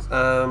 nice.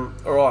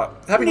 All right,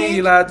 Happy New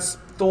Year, lads.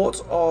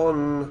 Thoughts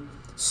on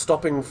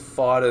stopping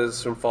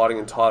fighters from fighting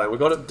in Thailand? We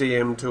got it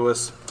DM'd to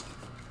us,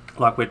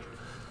 like when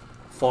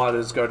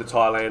fighters go to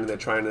Thailand and their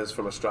trainers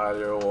from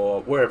Australia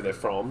or wherever they're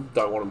from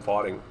don't want them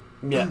fighting.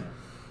 Yeah.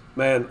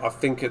 Man, I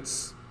think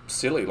it's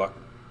silly. Like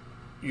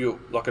you,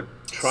 like a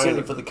trainer.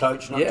 Silly for the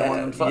coach not to Yeah,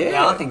 want them to fight. yeah.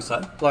 Yeah, I think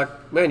so. Like,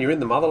 man, you're in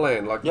the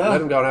motherland. Like, Yeah. let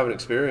them go and have an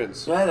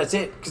experience. Yeah, that's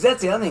it. Because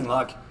that's the other thing.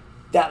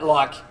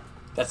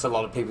 That's a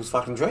lot of people's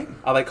fucking dream.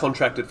 Are they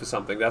contracted for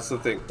something? That's the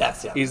thing.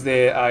 That's the other Is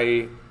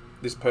there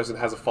this person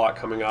has a fight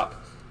coming up?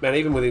 Man,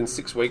 even within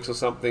 6 weeks or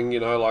something,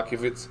 like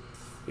if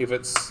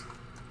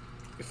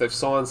they've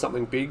signed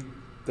something big,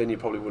 then you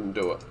probably wouldn't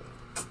do it.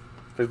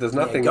 But if there's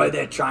nothing, Go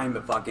there, train,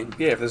 but fucking...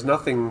 if there's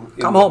nothing,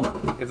 Come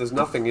home. If there's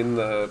nothing in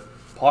the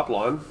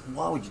pipeline,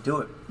 Why would you do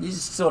it? You're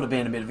just sort of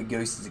being a bit of a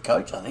goose as a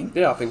coach, I think.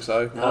 yeah, I think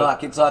so.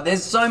 It's like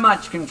there's so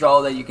much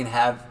control that you can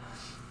have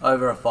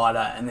over a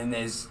fighter, and then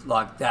there's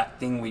like that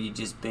thing where you're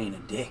just being a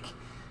dick.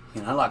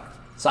 Like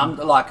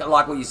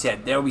what you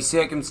said, there'll be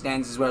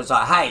circumstances where it's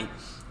like, hey,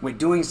 we're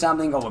doing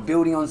something, or we're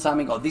building on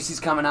something, or this is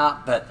coming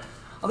up. But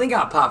I think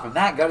apart from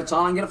that, go to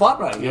Thailand, get a fight,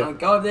 bro.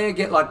 Go over there,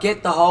 get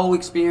the whole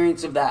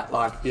experience of that.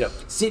 Like,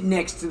 sit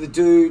next to the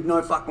dude,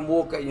 no fucking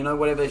walker,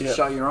 whatever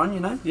show you're on,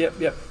 Yep,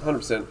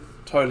 100%.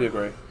 Totally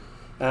agree.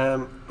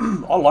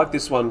 I like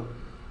this one.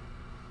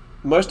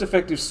 Most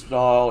effective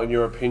style, in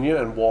your opinion,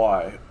 and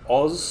why?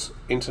 Oz,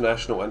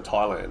 International, and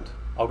Thailand.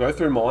 I'll go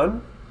through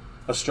mine.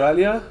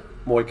 Australia,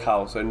 Muay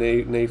Thai, so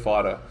knee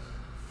fighter,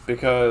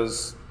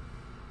 because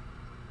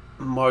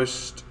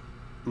most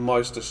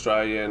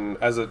Australian,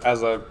 as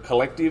a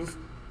collective,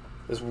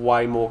 there's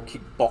way more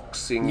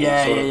kickboxing,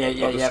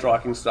 the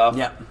striking stuff.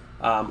 Yep.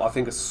 I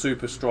think a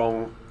super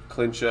strong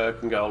clincher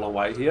can go a long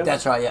way here.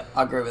 That's right. Yeah,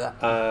 I agree with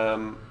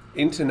that.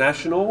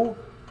 International,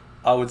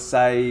 I would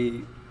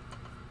say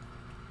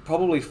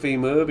probably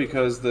femur,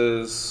 because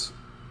there's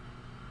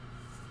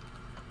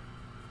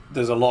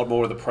a lot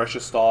more of the pressure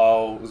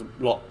style. There's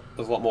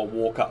a lot more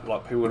walk up,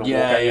 like people want to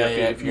walk out.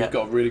 If you've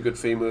got really good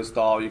femur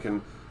style, you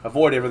can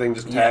avoid everything,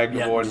 just tag,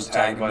 avoid and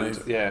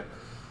tag.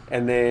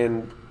 And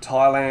then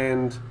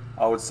Thailand,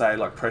 I would say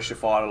like pressure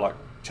fighter, like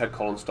Chad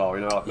Collins style,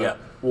 like the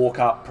walk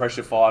up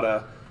pressure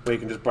fighter where you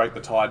can just break the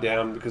Thai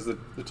down, because the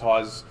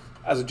Thais,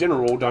 as a general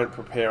rule, don't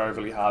prepare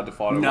overly hard to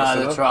fight a wrestler.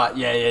 No, that's right.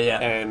 Yeah.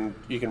 And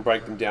you can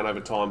break them down over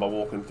time by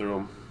walking through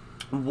them.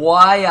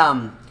 Why?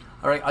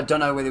 I don't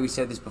know whether we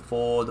said this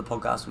before the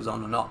podcast was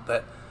on or not,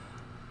 but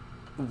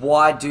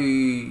why do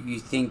you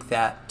think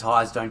that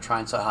Thais don't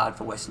train so hard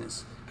for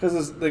Westerners?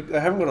 Because they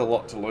haven't got a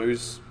lot to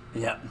lose.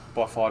 Yep.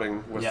 By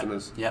fighting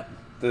Westerners. Yep.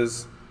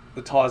 The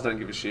Thais don't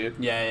give a shit.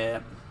 Yeah.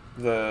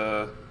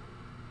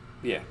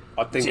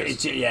 I think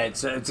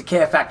it's a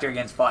care factor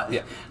against fighting.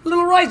 Yeah.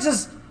 Little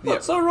racist.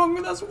 What's so wrong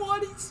with us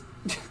whiteys?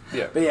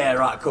 Yeah. But yeah,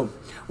 right, cool.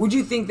 Would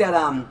you think that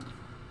on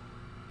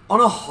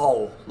a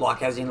whole,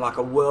 like as in like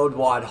a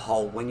worldwide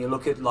whole, when you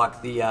look at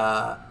like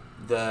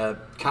the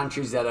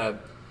countries that are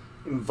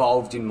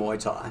involved in Muay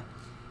Thai,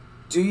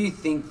 do you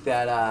think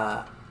that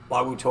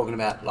like we were talking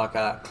about like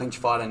a clinch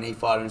fighter, knee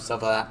fighter and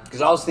stuff like that?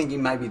 Because I was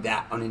thinking maybe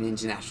that on an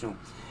international,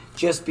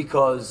 just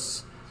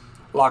because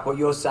like what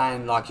you're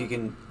saying, like you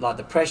can like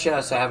the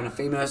pressure, so having a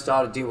female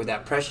style to deal with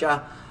that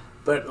pressure.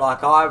 But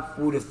like I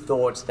would have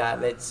thought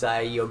that, let's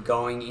say you're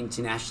going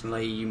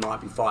internationally, you might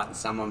be fighting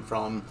someone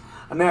from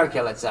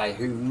America, let's say,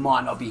 who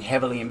might not be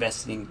heavily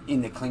invested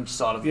in the clinch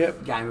side of the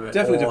game of it.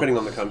 Definitely depending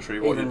on the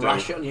country, what even you're doing.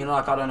 Russia,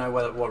 like I don't know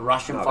what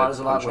Russian fighters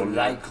are like, whether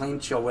they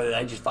clinch or whether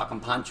they just fucking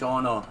punch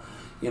on, or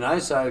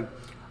so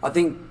I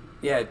think,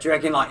 do you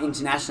reckon like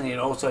internationally it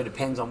also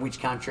depends on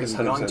which country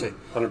you're going to?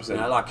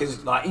 100%. Like,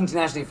 because like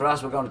internationally for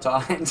us, we're going to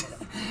Thailand.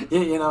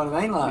 You know what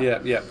I mean? Like,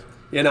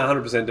 Yeah, no,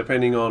 100%.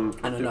 Depending on,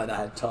 I don't know, they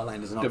had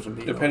Thailand as an option.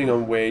 Depending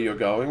on where you're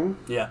going.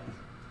 Yeah.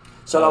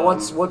 So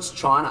like, what's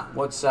China?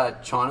 What's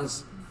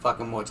China's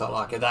fucking Muay Thai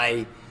like? Are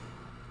they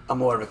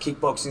more of a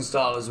kickboxing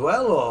style as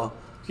well, or?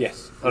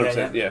 Yes,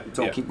 100%. Yeah. It's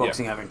all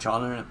kickboxing over in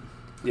China, isn't it?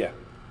 Yeah.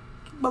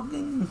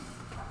 Kickboxing.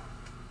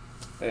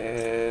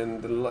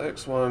 And the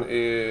next one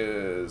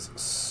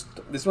is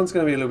this one's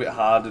going to be a little bit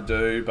hard to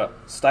do, but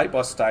state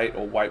by state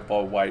or weight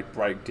by weight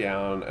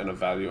breakdown and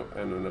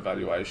an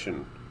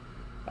evaluation.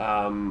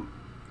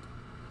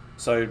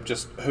 So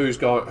just who's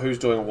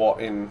doing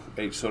what in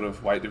each sort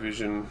of weight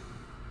division.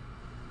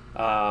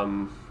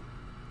 I'm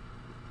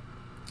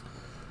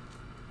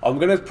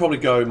going to probably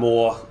go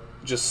more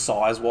just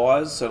size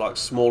wise, so like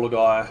smaller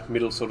guy,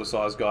 middle sort of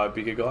size guy,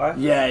 bigger guy.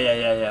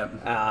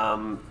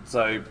 Yeah.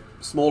 So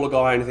smaller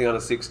guy, anything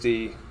under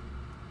 60.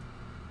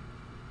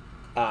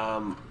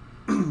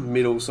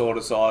 Middle sort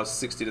of size,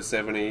 60 to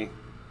 70,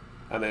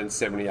 and then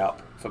 70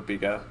 up for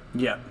bigger.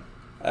 Yeah.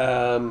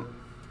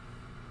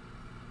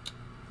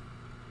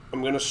 I'm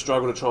going to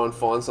struggle to try and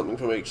find something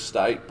from each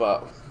state,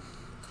 but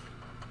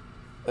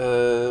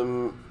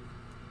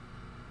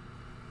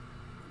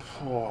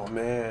oh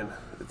man,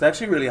 it's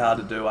actually really hard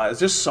to do. It's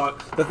just so,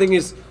 the thing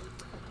is,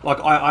 like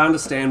I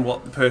understand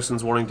what the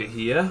person's wanting to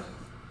hear,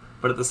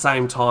 but at the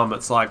same time,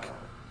 it's like,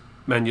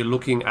 man, you're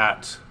looking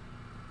at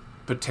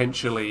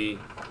potentially,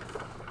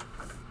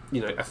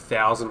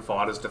 1,000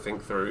 fighters to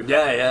think through.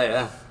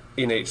 Yeah.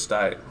 In each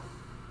state.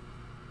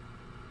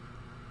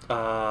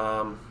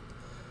 I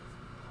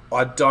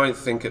don't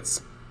think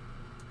it's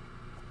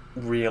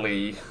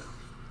really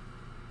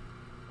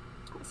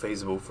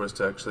feasible for us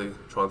to actually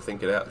try and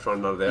think it out, try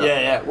and nut it out.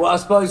 Yeah. Well, I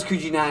suppose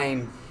could you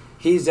name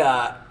his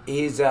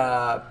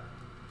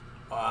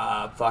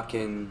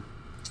fucking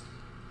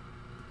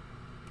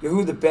who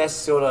are the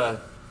best sort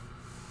of,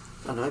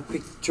 I don't know,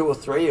 pick 2 or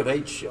 3 of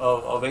each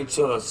of each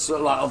sort of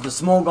like of the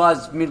small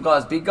guys, mid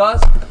guys, big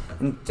guys,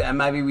 and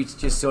maybe we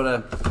just sort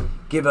of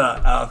give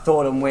a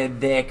thought on where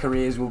their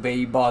careers will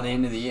be by the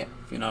end of the year.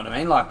 If you know what I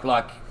mean,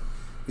 like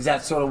is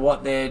that sort of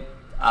what they're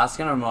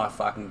asking, or am I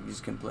fucking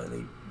just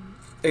completely?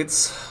 I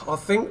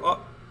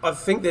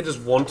think they're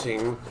just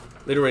wanting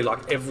literally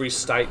like every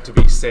state to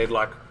be said,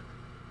 like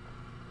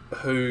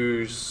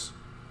who's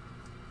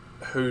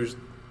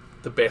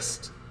the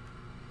best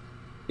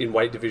in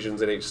weight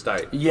divisions in each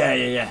state.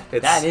 Yeah.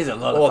 That is a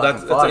lot of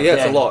fucking that's fighters,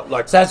 it's a lot.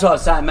 Like, so that's what I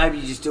was saying. Maybe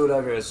you just do it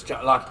over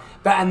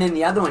but and then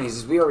the other one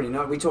is we already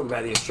know, we talk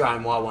about the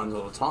Australian wild ones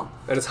all the time.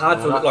 And it's hard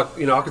for me,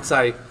 I could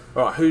say,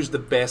 all right, who's the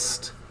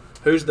best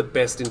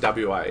in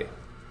WA?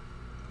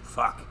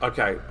 Fuck.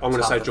 Okay, I'm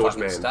going to say George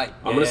Mann.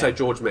 I'm going to say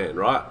George Mann,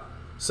 right?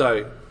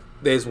 So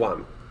there's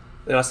one.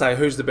 Then I say,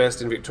 who's the best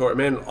in Victoria?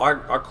 Man,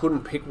 I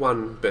couldn't pick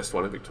one best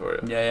one in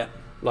Victoria. Yeah.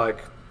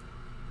 Like,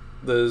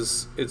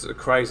 it's a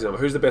crazy number.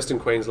 Who's the best in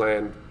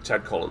Queensland?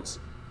 Chad Collins.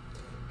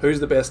 Who's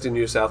the best in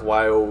New South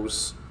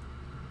Wales?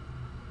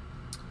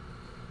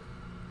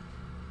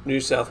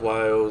 New South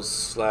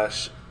Wales /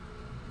 ACT.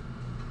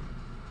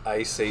 I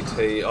would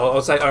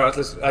say, all right,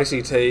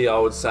 ACT, I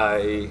would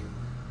say...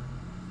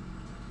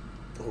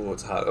 Oh,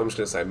 it's hard. I'm just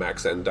going to say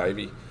Max and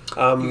Davey.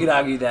 You could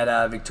argue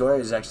that Victoria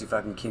is actually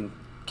fucking Kim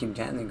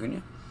Tanton, then, couldn't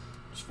you?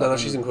 No,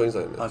 she's in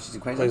Queensland. Oh, she's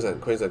in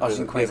Queensland? Queensland. Oh, she's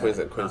in Queensland.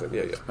 Yeah, Queensland.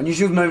 Yeah. And you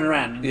she was moving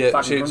around.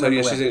 Yeah, she's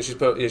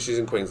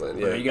in Queensland.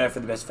 Yeah. Well, you go for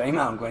the best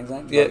female in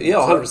Queensland. Yeah,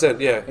 100%.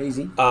 Yeah.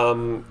 Easy.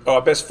 All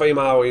right, best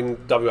female in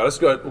WA. Let's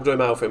go. We'll do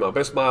male, female.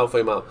 Best male,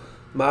 female.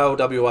 Male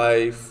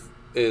WA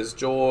is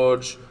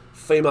George.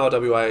 Female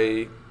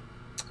WA,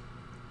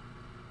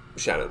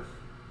 Shannon.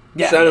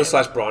 Yeah, Shannon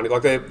 / Bryony.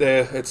 Like they're up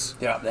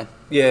there.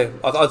 Yeah,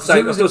 I'd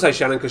still say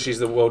Shannon because she's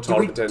the world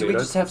title contender. Do we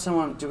just have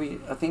someone?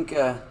 I think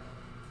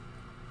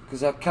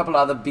because a couple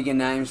other bigger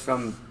names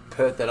from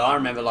Perth that I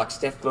remember, like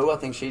Steph Blue. I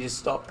think she just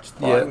stopped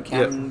fighting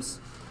Camerons,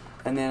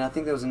 and then I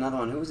think there was another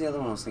one. Who was the other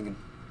one I was thinking?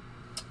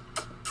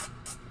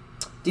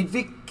 Did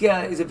Vic?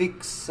 Is it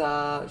Vic's?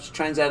 She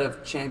trains out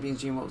of Champions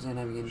Gym. What was her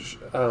name again?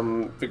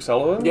 Vic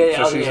Sullivan.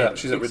 Yeah. So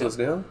she's at Riddler's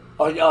now.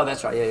 Oh,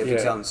 that's right. Yeah, Vic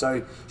Sullivan.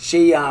 So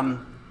she's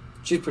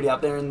pretty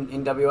up there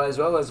in WA as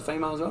well as a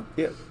female as well.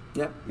 Yep.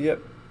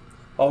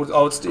 I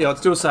would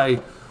still say,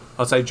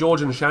 I'd say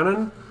George and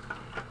Shannon.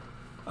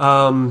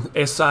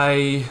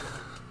 SA,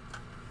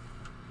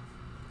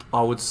 I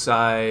would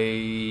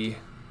say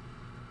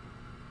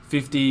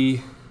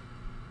 50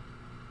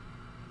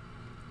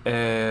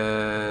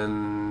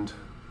 and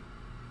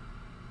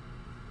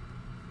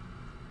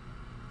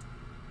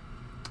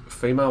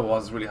female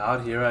was really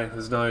hard here.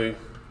 There's no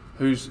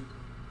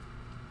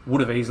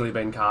would have easily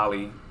been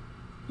Carly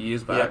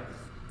years back. Yep.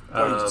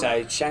 I'd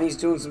say Shani's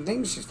doing some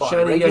things. She's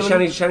fighting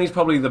regularly. Shani's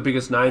probably the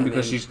biggest name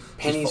because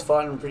Penny's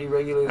fighting pretty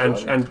regularly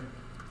as well. And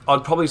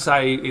I'd probably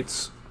say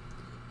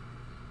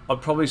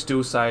I'd probably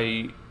still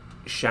say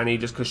Shani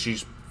just because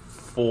she's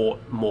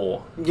fought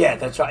more. Yeah,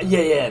 that's right.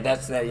 Yeah,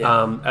 that's that. Yeah.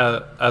 I'm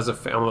a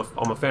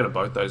fan of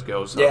both those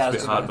girls. So yeah,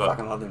 it's a bit hard, I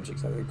fucking love them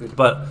chicks. They're good.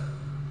 But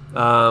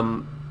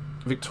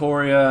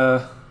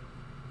Victoria,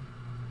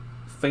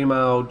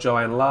 female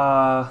Joanne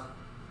La,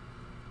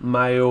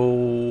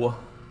 male.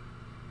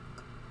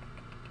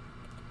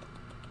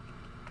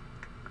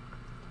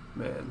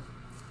 Man,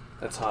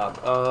 that's hard.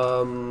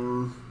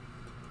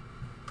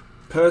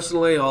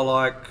 Personally, I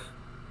like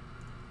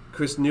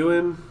Chris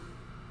Nguyen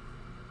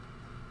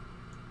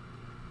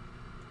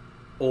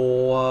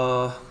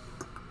or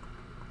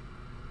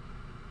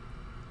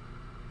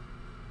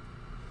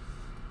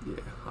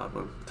hard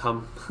one.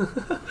 Tum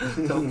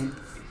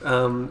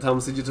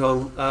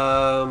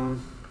Sijitong.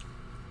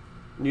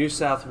 New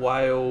South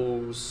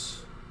Wales.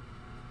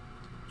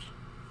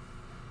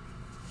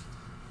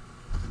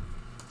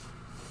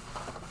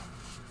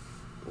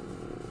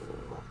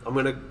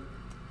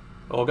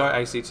 I'll go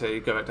ACT,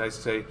 go back to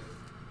ACT.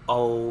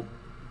 I'll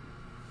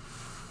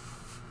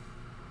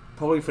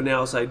probably for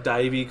now I'll say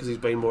Davey because he's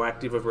been more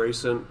active of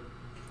recent.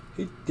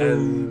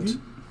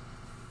 And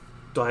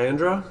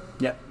Diandra.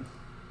 Yep.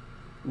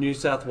 New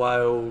South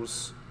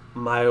Wales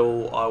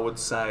male, I would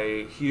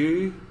say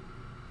Hugh.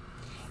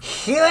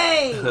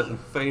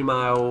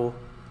 Female,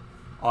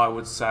 I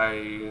would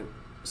say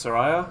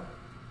Soraya.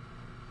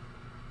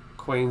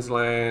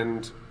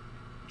 Queensland,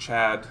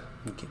 Chad.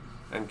 Okay.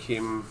 And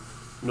Kim.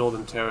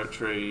 Northern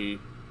Territory,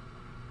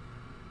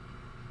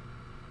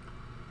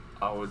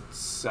 I would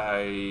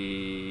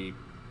say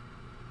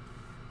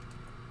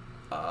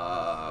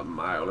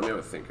Male. Let me have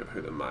a think of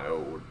who the male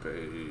would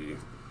be.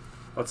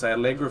 I'd say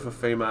Allegra for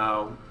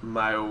female.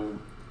 Male.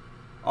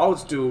 I would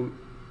still.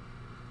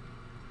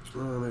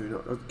 Maybe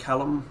not.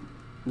 Callum.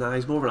 No,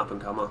 he's more of an up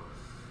and comer.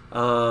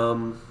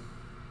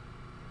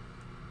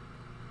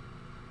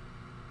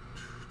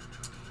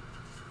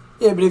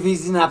 Yeah, but if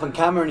he's an up and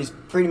comer and he's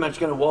pretty much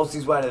going to waltz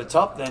his way to the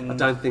top, then I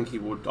don't think he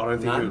would. I don't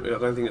think. No? I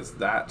don't think it's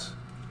that.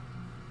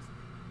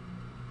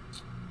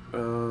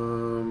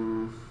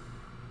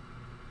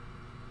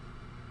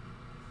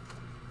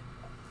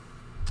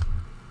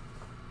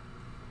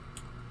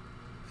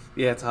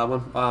 Yeah, it's a hard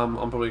one. I'm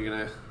probably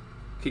gonna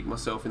kick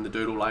myself in the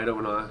doodle later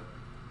when I.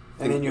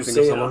 and then you'll think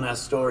see of it someone. on our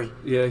story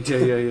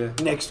Yeah.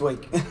 next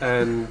week.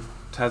 And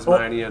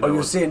Tasmania. Or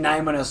you'll see a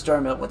name on our story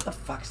and be like, what the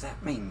fuck's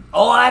that mean?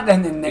 Oh, and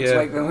then next Yeah.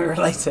 week when we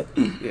release it.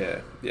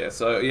 Yeah.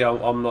 So yeah,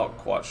 I'm not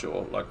quite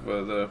sure. Like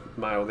for the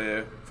male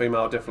there,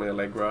 female definitely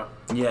Allegra.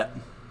 Yeah.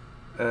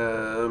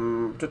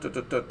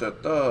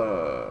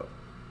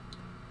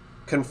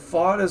 Can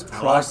fighters I like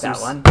price that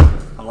one.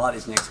 I like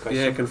this next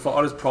question. Yeah, can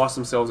fighters price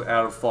themselves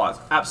out of fights?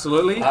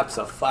 Absolutely.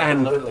 Absolutely.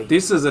 And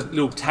this is a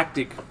little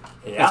tactic.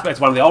 Yeah. It's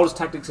one of the oldest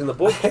tactics in the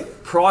book.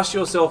 Price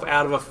yourself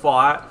out of a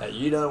fight That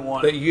you don't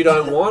want. that you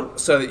don't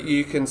want, so that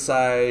you can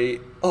say,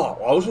 "Oh,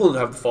 I was willing to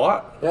have the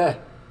fight. Yeah.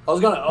 I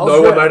was gonna.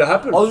 No one made it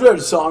happen. I was ready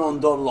to sign on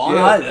the dotted line.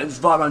 Yeah. Hey,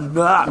 just fucking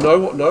nah. No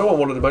one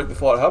wanted to make the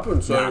fight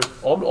happen, so Nah.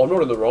 I'm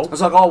not in the wrong." It's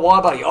like, oh, why,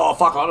 buddy? Oh,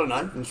 fuck, I don't know.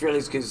 And it's really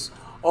because,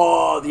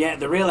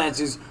 the real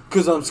answer is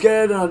because I'm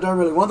scared and I don't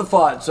really want the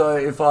fight. So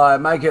if I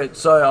make it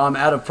so I'm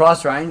out of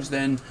price range,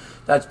 then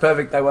that's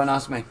perfect. They won't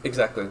ask me.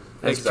 Exactly.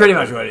 That's pretty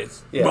much what it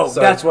is. Yeah, well, so-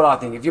 that's what I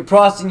think. If you're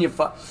pricing your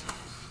fight,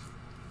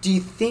 do you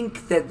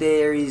think that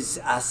there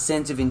is a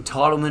sense of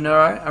entitlement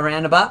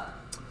around about?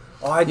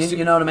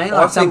 You know what I mean?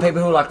 Like some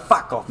people who are like,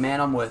 fuck off, man,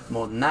 I'm worth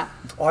more than that.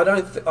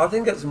 I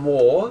think it's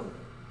more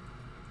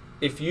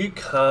if you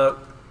can't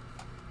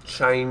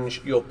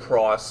change your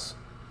price.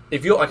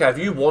 If you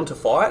want to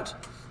fight,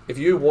 if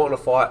you want to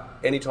fight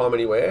anytime,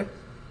 anywhere,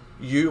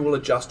 you will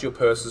adjust your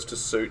purses to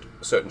suit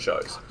certain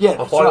shows. Yeah, I'm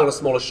that's fighting right. on a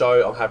smaller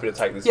show. I'm happy to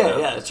take this. Yeah,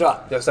 amount. yeah, that's right.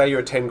 You know, say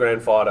you're a 10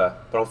 grand fighter,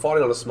 but I'm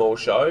fighting on a small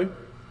show.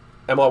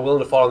 Am I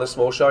willing to fight on this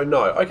small show?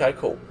 No. Okay,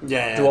 cool.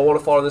 Yeah. Do I want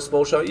to fight on this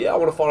small show? Yeah, I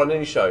want to fight on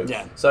any show.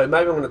 Yeah. So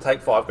maybe I'm going to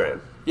take 5 grand.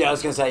 Yeah, I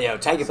was going to say,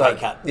 take a So, pay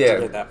cut to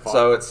get that fight.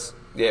 So it's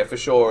for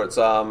sure. It's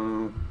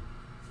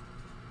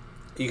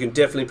you can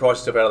definitely price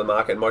yourself out of the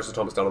market, and most of the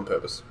time it's done on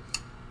purpose.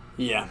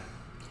 Yeah.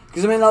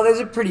 Because, I mean, like, there's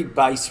a pretty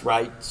base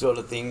rate sort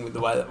of thing with the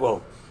way that,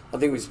 well, I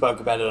think we spoke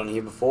about it on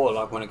here before,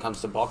 like when it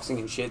comes to boxing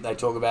and shit, they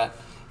talk about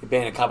it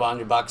being a couple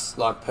 $100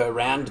 like per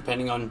round,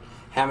 depending on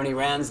how many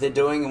rounds they're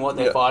doing and what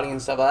they're Yep. fighting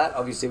and stuff like that.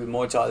 Obviously with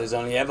Muay Thai, there's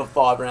only ever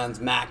 5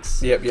 rounds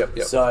max. Yep.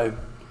 So,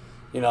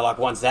 like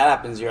once that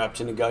happens, you're up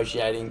to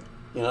negotiating,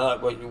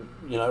 like what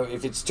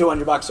if it's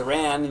 $200 a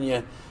round and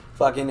you're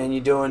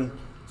doing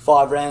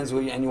 5 rounds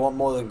and you want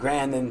more than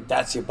 $1,000, then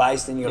that's your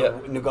base, then you got to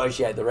Yep.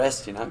 negotiate the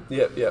rest,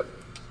 Yep.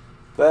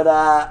 But,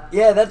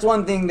 that's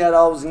one thing that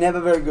I was never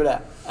very good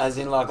at. As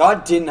in, like, I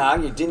didn't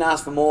argue, didn't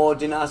ask for more,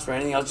 didn't ask for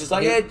anything. I was just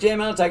like, yeah,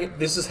 man, I'll take it.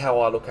 This is how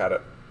I look at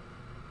it.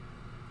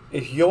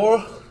 If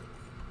you're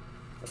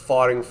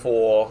fighting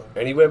for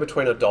anywhere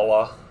between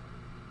 $1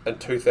 and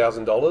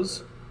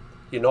 $2,000,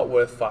 you're not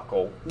worth fuck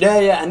all.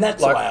 Yeah, and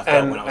that's the way I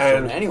felt when I was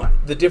doing it anyway.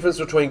 The difference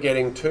between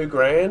getting $2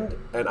 grand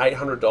and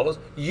 $800,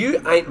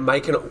 you ain't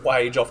making it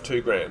wage off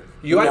 $2 grand.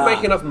 You ain't Nah.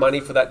 making enough money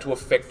for that to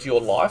affect your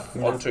life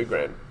on $2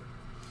 grand.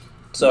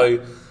 So,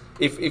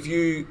 if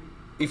you're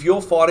a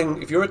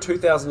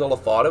 $2,000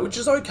 fighter, which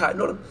is okay,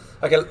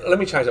 let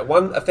me change that.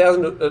 $1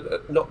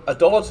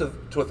 to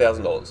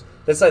 $1,000.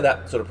 Let's say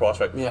that sort of price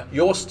rate. Yeah.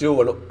 You're still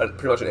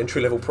pretty much an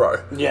entry level pro.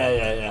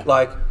 Yeah.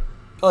 Like,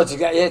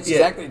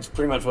 Exactly. It's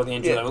pretty much what the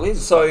entry level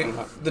is. so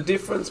the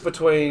difference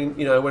between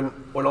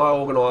when I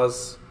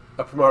organise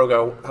a promoter,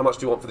 go, how much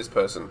do you want for this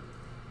person?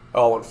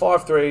 Oh, I want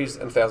 5 threes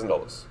and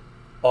 $1,000.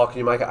 Oh, can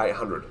you make it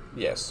 800?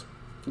 Yes.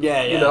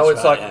 yeah, It's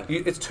that's right, like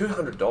it's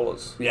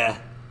 $200. yeah.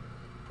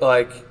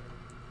 Like,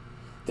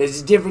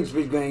 There's a difference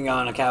between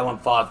going, okay, I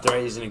want 5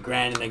 threes and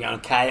 $1,000, and they're going,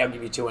 okay, I'll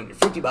give you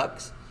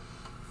 $250.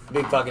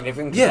 Big fucking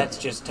difference. That's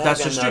just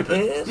stupid.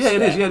 piss. Yeah,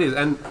 it is.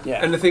 And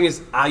Yeah. and the thing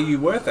is, are you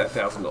worth that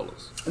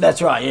 $1,000?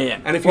 That's right. Yeah.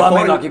 And if you're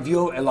if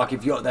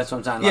you're, that's what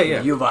I'm saying. Like, Yeah.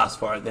 if you've asked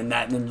for it,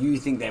 then you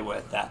think they're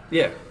worth that.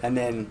 Yeah. And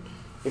then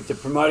if the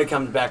promoter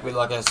comes back with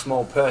like a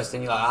small purse,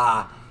 then you're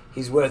like,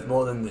 he's worth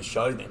more than the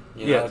show. Then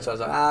Yeah. So I was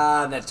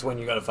like, that's when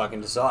you got to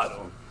fucking decide.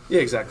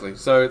 Yeah, exactly.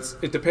 So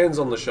it depends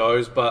on the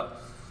shows,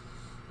 but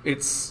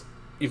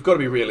you've got to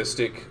be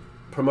realistic.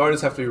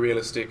 Promoters have to be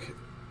realistic.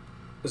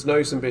 There's no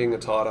use in being a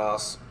tight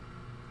ass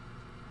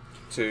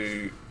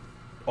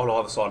on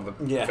either side of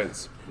the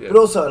fence. Yeah. But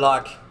also,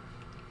 like,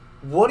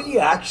 what are you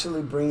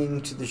actually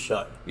bringing to the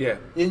show? Yeah.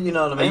 You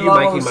know what I mean? Are you Like I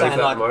making was money saying, for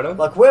that like, promoter?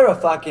 Like, we're a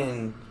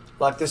fucking...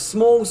 Like, the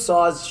small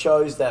size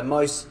shows that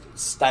most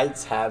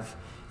states have,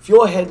 if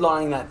you're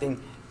headlining that thing,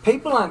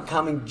 people aren't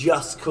coming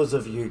just because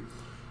of you.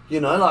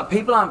 Like,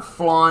 people aren't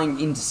flying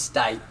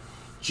interstate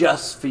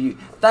just for you.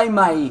 They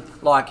might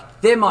like,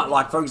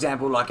 for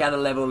example, like at a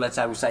level, let's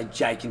say we'll say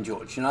Jake and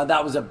George. You know,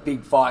 that was a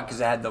big fight because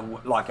they had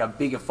a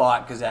bigger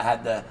fight because they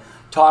had the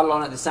title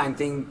on it. The same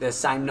thing, the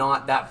same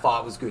night. That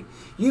fight was good.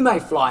 You may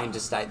fly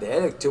interstate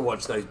there to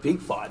watch those big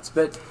fights,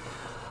 but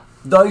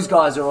those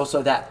guys are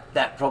also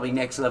that probably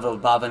next level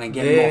above and are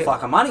getting more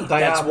fucking money.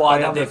 That's why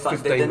they're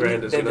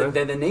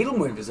the needle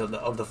movers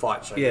of the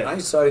fight show. You know,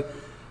 so.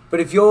 But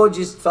if you're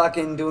just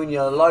fucking doing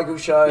your local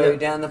show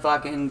down the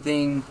fucking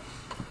thing,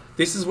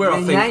 this is where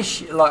I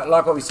think,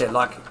 like what we said,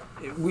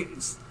 you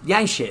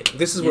ain't shit.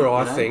 This is where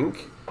I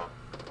think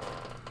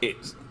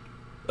it's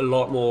a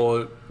lot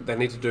more. They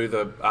need to do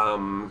the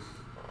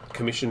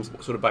commission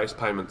sort of based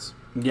payments.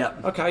 Yeah.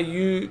 Okay,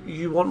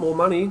 you want more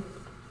money?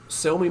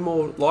 Sell me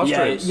more live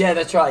streams. Yeah,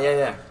 that's right.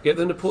 Yeah. Get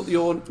them to put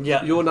your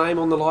name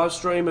on the live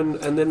stream, and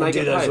then they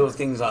get those paid. Sort of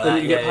things like then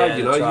that. You get paid.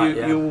 You know,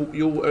 right,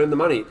 you'll earn the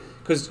money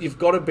because you've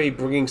got to be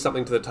bringing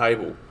something to the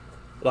table.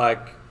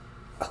 Like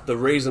the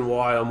reason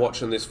why I'm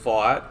watching this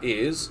fight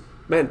is,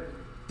 man,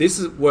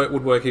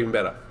 would work even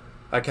better.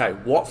 Okay,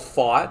 what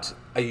fight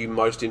are you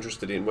most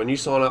interested in when you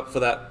sign up for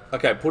that?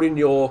 Okay, put in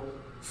your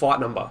fight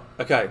number.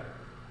 Okay.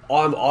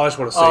 I just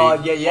want to see. I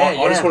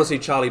just want to see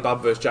Charlie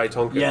Bubb versus Jay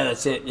Tonkin. Yeah,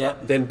 that's it. Yeah.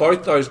 Then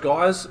both those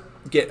guys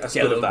get a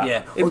split of that.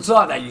 Yeah. Well, it's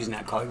like they're using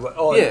that code.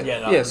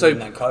 So,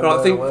 that code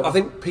but I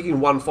think picking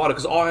one fighter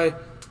because out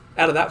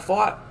of that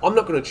fight, I'm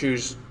not going to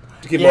choose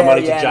to give my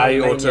money to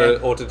Jay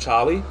or to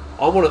Charlie.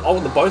 I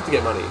want them both to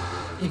get money.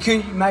 You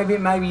could maybe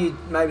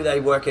they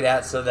work it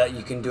out so that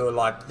you can do it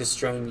like the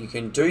stream. You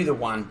can do the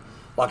one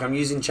like I'm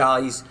using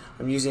Charlie's.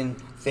 I'm using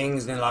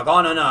things. Then like,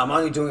 oh no, I'm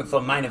only doing it for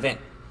the main event.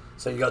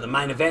 So you got the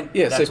main event.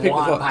 Yeah, that's so pick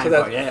why the I'm fight.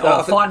 paying for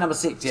it. Fight number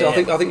 6. So I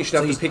think you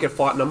should have to pick a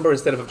fight number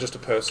instead of just a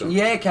person.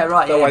 Yeah. Okay.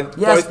 Right.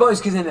 I suppose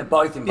because then they're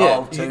both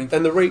involved too.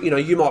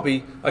 And you might be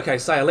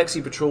say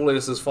Alexi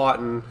Petroulis is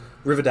fighting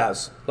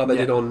Riverdaz like they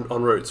did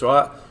on Roots,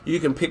 right? You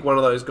can pick one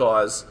of those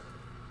guys,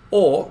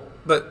 and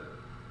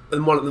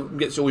one of them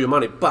gets all your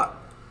money, but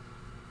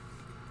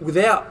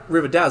without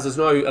Riverdaz, there's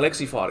no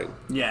Alexi fighting.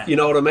 Yeah. You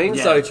know what I mean?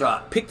 Yeah, so that's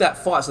right. Pick that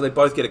fight so they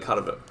both get a cut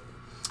of it.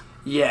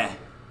 Yeah.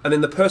 And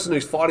then the person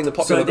who's fighting the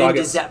popular guy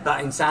gets...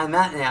 But in saying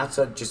that now,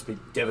 so just be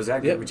devil's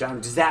advocate with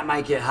James, does that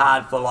make it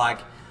hard for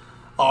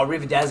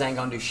Riverdaz ain't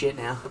going to do shit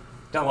now?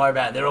 Don't worry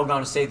about it. They're all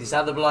going to see this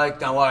other bloke.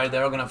 Don't worry.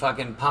 They're all going to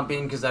fucking pump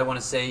in because they want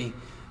to see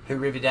who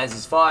Riverdaz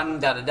is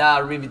fighting.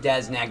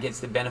 Riverdaz now gets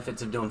the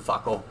benefits of doing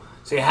fuck all.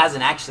 So he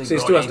hasn't actually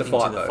brought anything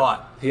to the fight.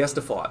 He has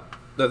to fight.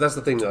 That's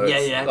the thing, though.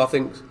 Yeah.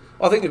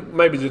 I think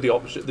maybe do the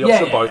option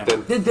of both.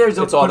 Then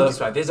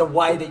there's a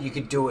way that you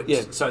could do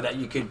it so that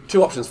you could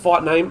 2 options: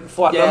 fight name,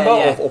 fight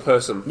number, or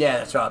person. Yeah,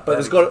 that's right. But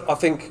there's got. I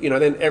think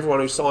then everyone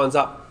who signs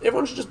up,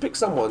 everyone should just pick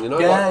someone.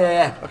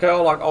 Yeah. Okay,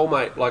 old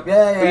mate. But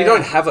you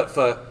don't have it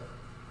for.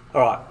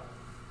 All right.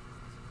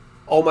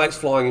 Old mate's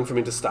flying in from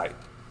interstate.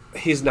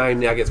 His name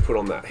now gets put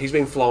on that. He's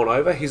been flown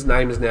over. His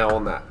name is now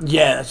on that.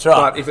 Yeah, that's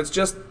right. But if it's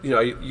just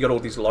you got all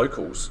these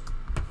locals,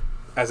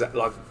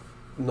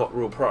 not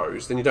real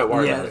pros, then you don't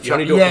worry about it. You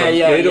only do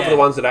it for the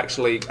ones that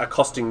actually are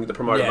costing the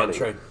promoter money.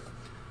 True.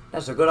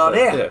 That's a good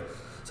idea.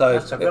 So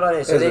that's a good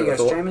idea. So there you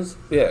go, streamers.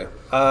 Yeah.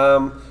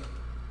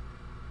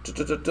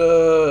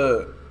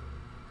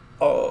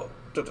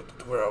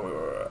 Where are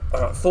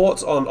we?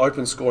 Thoughts on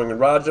open scoring in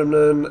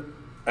Rajamnan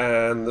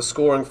and the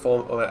scoring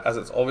form as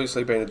it's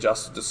obviously been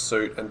adjusted to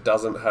suit and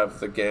doesn't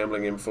have the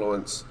gambling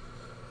influence.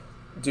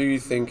 Do you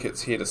think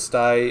it's here to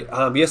stay?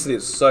 Yes, it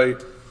is. So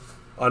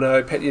I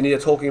know Pet Unia are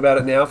talking about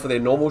it now for their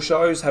normal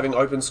shows, having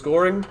open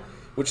scoring,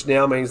 which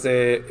now means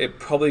they're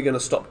probably going to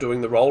stop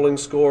doing the rolling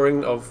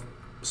scoring of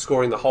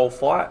scoring the whole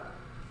fight.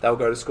 They'll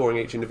go to scoring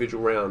each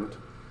individual round,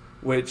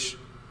 which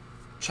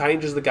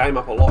changes the game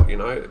up a lot,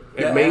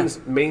 It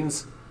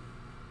means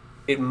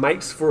it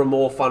makes for a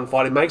more fun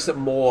fight. It makes it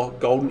more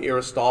Golden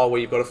Era style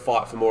where you've got to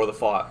fight for more of the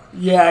fight.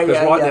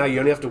 Because now you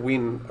only have to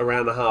win a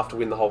round and a half to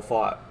win the whole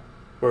fight.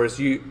 Whereas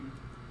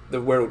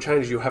where it'll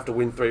change, you have to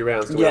win 3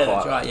 rounds to win a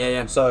fight. That's right.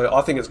 Yeah. So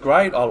I think it's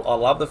great. I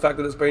love the fact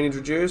that it's been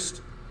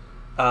introduced.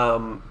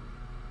 It'll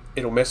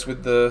mess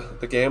with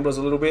the gamblers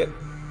a little bit,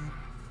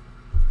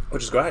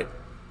 which is great.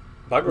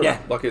 Bugger. Yeah.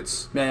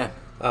 It's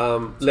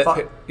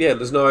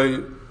there's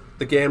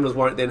the gamblers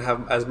won't then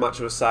have as much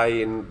of a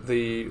say in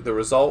the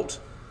result.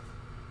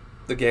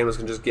 The gamblers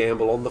can just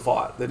gamble on the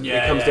fight.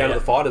 It comes down to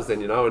the fighters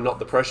then, and not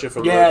the pressure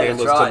from the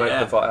gamblers to make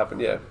the fight happen.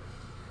 Yeah.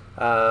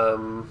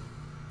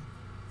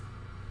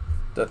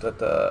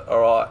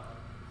 All right.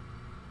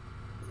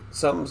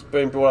 Something's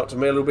been brought up to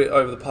me a little bit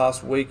over the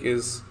past week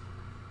is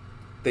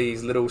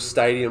these little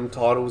stadium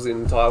titles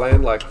in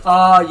Thailand,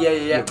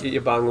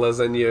 your Banglas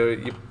and your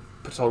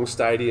Patong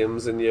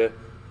stadiums and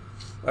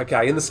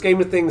in the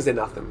scheme of things, they're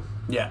nothing.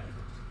 Yeah.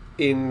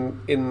 In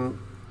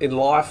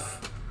life,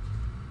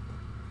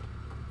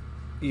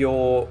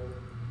 the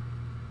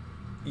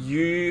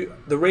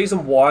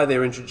reason why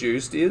they're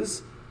introduced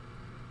is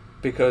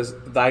because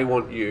they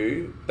want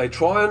you.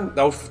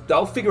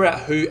 They'll figure out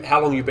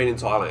how long you've been in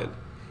Thailand.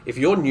 If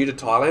you're new to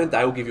Thailand,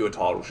 they will give you a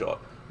title shot.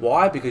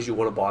 Why? Because you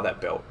want to buy that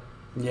belt.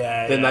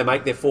 Yeah. Then they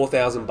make their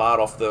 4,000 baht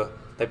off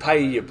they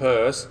pay you your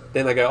purse.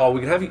 Then they go, oh,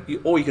 we can have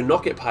you, or you can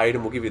not get paid,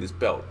 and we'll give you this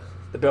belt.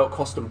 The belt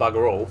cost them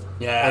bugger all.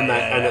 Yeah.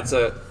 And it's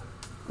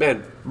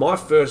my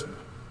first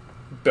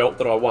belt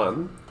that I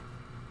won,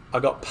 I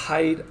got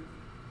paid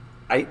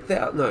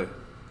 8,000. No,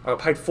 I got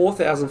paid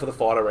 4,000 for the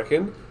fight. I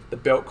reckon the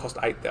belt cost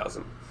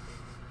 8,000.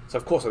 So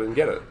of course I didn't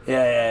get it.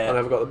 Yeah. I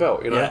never got the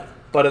belt, you know. Yeah.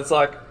 But it's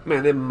like,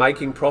 man, they're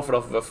making profit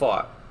off of a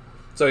fight.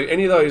 So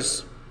any of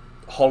those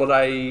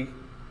holiday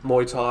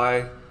Muay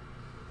Thai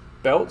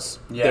belts,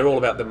 they're all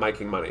about them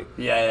making money.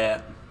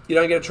 Yeah. You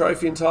don't get a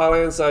trophy in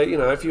Thailand, so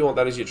if you want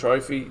that as your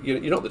trophy, you're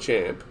not the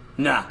champ.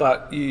 Nah.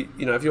 But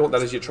if you want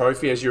that as your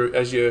trophy, as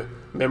your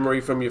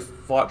memory from your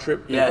fight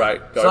trip,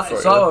 great. Go for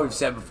it. So what we've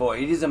said before,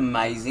 it is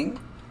amazing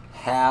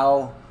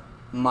how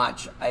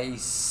much a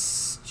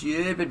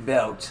stupid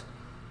belt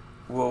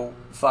will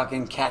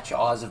fucking catch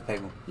eyes of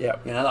people. Yeah.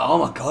 Like, oh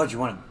my god, you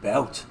want a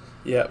belt?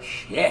 Yeah.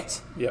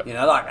 Shit. Yeah.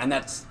 And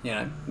that's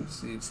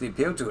it's the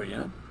appeal to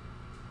it.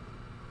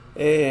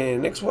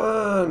 And next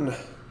one.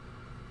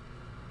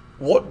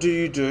 What do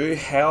you do?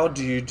 How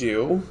do you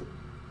deal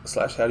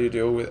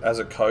with as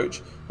a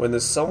coach when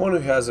there's someone who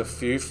has a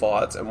few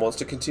fights and wants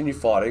to continue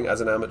fighting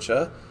as an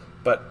amateur,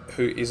 but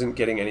who isn't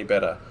getting any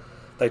better?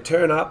 They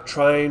turn up,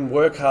 train,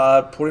 work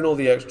hard, put in all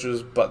the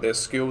extras, but their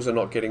skills are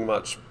not getting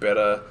much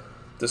better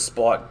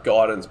despite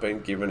guidance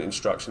being given,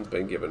 instructions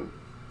being given.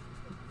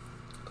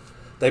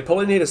 They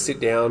probably need to sit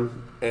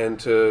down and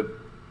to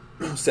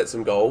set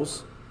some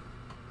goals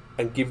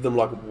and give them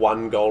like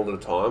one goal at a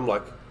time.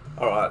 Like,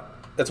 all right,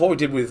 that's what we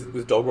did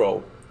with Dog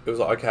Roll. It was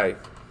like, okay,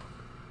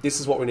 this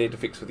is what we need to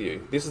fix with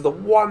you. This is the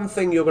one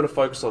thing you're going to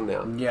focus on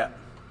now. Yeah.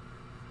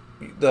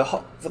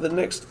 For the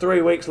next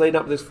 3 weeks leading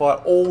up to this fight,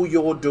 all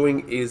you're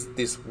doing is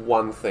this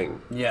one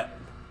thing. Yeah.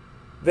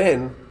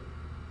 Then,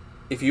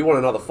 if you want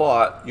another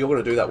fight, you're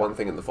going to do that one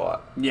thing in the fight.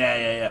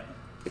 Yeah.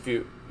 If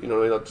you know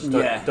what I mean?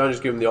 Like, don't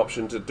just give them the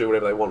option to do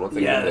whatever they want.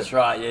 Yeah, that's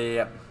right.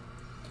 Yeah.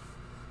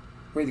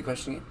 Read the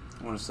question again.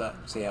 I want to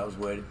see how it was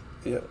worded.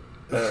 Yeah.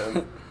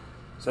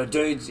 So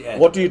dudes, yeah.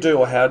 What do you do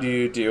or how do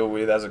you deal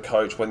with as a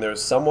coach when there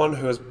is someone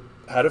who has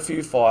had a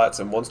few fights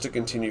and wants to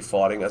continue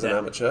fighting as an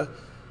amateur,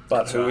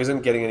 but who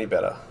isn't getting any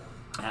better?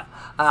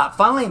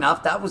 Funnily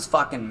enough, that was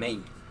fucking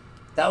me.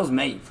 That was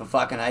me for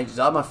fucking ages.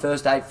 I had my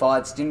first 8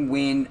 fights, didn't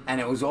win, and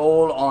it was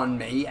all on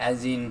me,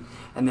 as in...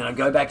 And then I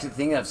go back to the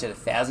thing that I've said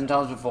 1,000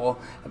 times before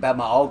about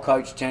my old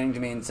coach turning to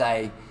me and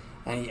say...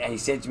 And he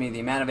said to me,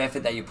 the amount of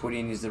effort that you put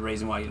in is the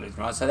reason why you lose,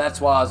 right? So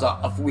that's why I was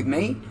like... With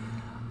me,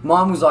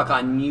 mine was like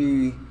I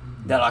knew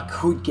that I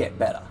could get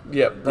better.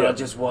 But I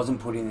just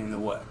wasn't putting in the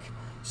work.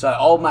 So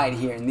old mate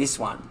here in this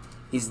one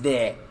is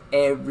there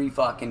every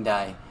fucking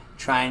day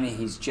training.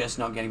 He's just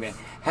not getting better.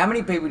 How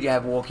many people do you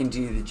have walk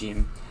into the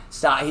gym,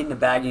 start hitting the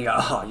bag, and you go,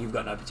 oh, you've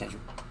got no potential?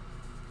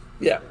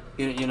 Yeah.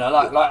 Like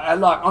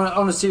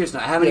on a serious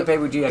note, how many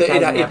people do you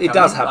occasionally have it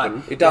does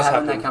happen. It does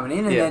happen. They're coming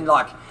in, and then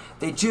like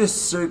they're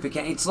just super.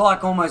 It's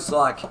like almost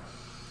like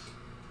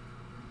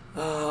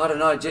I don't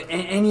know, just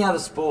any other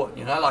sport,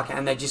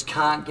 and they just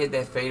can't get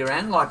their feet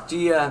around. Like, do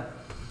you?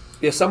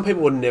 Yeah, some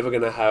people are never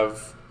going to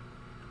have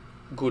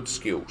good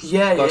skills.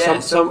 Yeah,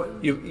 like some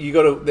you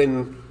got to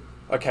then.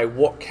 Okay,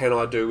 what can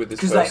I do with this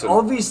person? Because they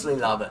obviously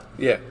love it.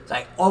 Yeah.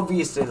 They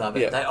obviously love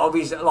it. Yeah. They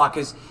obviously,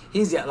 because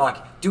here's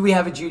the, do we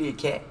have a duty of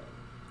care?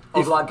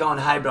 Of going,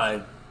 hey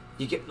bro,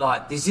 you get,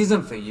 this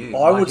isn't for you.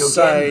 I would you're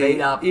say, getting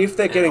beat up if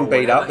they're getting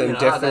beat up, then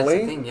definitely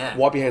the thing,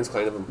 wipe your hands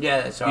clean of them.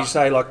 Yeah, that's right. You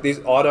say, this,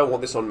 I don't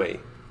want this on me.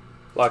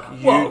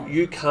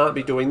 You can't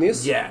be doing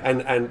this. Yeah.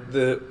 And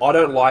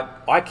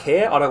I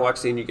care, I don't like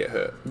seeing you get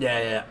hurt.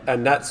 Yeah.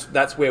 And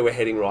that's where we're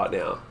heading right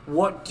now.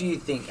 What do you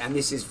think, and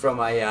this is from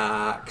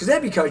because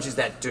there'd be coaches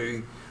that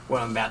do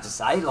what I'm about to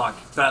say, what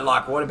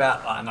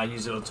about, and I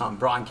use it all the time,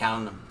 Brian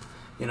Callan,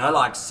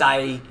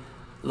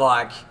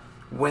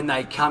 when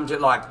they come to,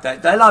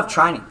 they love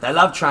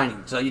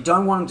training, so you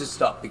don't want them to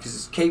stop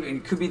because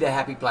it could be their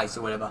happy place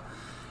or whatever,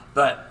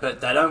 but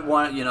they don't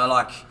want,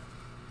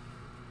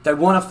 they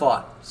want to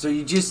fight, so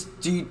you just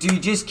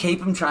keep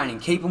them training,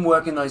 keep them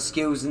working those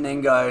skills, and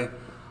then go,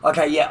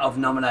 okay, yeah, I've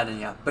nominated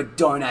you, but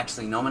don't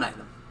actually nominate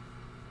them.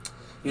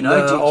 Do you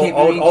keep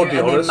them in, I'll be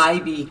and honest. then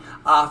maybe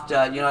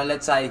after,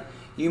 let's say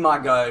you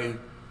might go,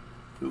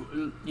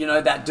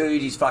 that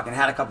dude, he's fucking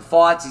had a couple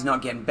fights, he's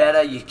not getting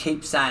better. You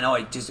keep saying,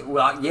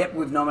 yep,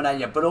 we've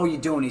nominated you. But all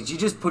you're doing is you're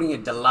just putting a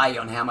delay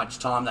on how much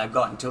time they've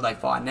got until they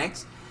fight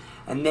next.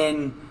 And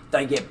then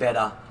they get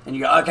better. And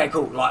you go, okay,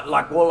 cool.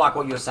 Like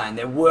what you're saying.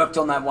 They worked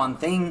on that one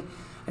thing.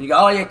 And you go,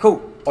 oh, yeah,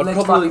 cool.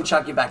 Let's fucking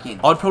chuck you back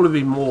in. I'd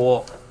probably be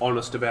more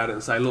honest about it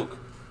and say, look,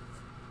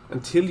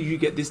 until you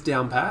get this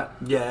down pat,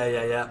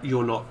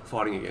 you're not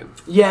fighting again.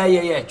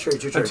 Yeah. True.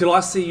 Until I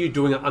see you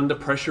doing it under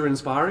pressure in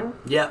sparring,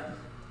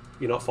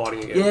 you're not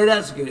fighting again. Yeah,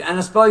 that's good. And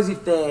I suppose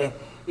if they're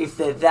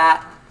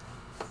that,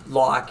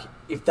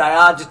 if they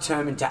are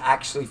determined to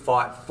actually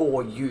fight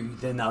for you,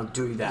 then they'll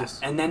do that. Yes.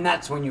 And then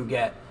that's when you'll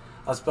get,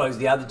 I suppose,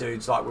 the other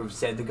dudes, like we've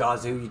said, the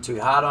guys who you're too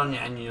hard on,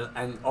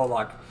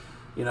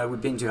 or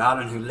we've been too hard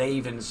on, who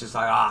leave, and it's just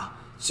like,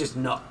 it's just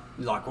not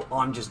like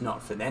I'm just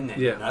not for them then.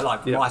 Yeah. You know,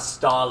 like Yeah. my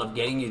style of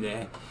getting you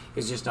there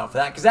is just not for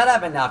that. Because that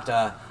happened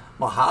after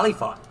my Harley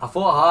fight. I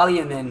fought Harley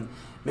and then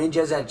me and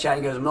Jez had a chat.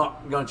 He goes, I'm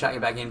not going to chuck you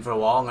back in for a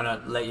while. I'm going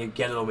to let you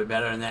get a little bit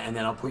better and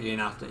then I'll put you in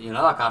after, you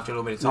know, like after a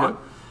little bit of time.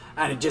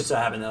 Yeah. And it just so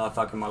happened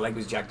that my leg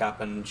was jacked up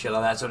and shit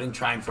like that. So I didn't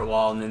train for a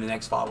while and then the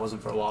next fight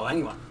wasn't for a while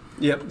anyway.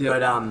 Yep.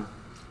 But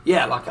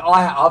yeah, like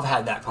I've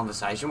had that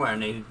conversation where I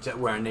needed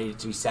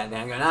to be sat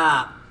down and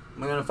go,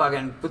 we're going to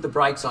fucking put the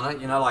brakes on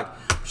it. You know, like,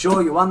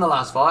 sure, you won the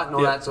last fight and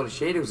all that sort of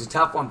shit. It was a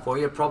tough one for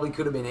you. It probably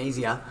could have been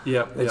easier.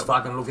 Let's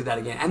fucking look at that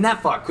again. And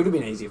that fight could have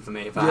been easier for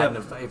me if I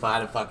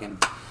had a fucking,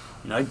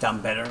 you know,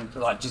 done better and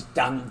like just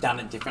done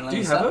it differently.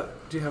 Do you have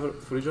it? Do you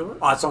have footage of it?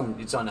 Oh, it's on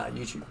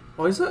YouTube.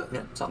 Oh, is it?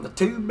 Yeah, it's on the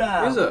tube.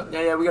 Is it?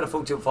 Yeah, we got a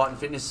Full Tilt Fight and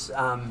Fitness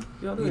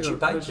YouTube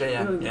page.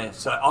 Yeah. Yeah.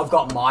 So I've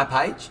got my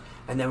page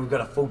and then we've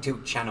got a Full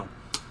Tilt channel.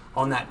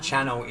 On that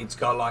channel, it's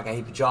got like a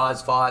heap of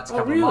Jai's fights, a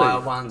couple of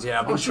mild ones. Yeah,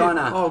 I've been trying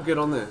to. Oh, get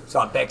on there.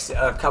 So a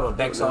couple of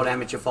Beck's old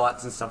amateur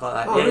fights and stuff like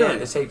that. Oh, yeah, really? yeah,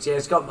 there's heaps. Yeah,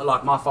 it's got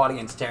like my fight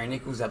against Terry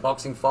Nichols, that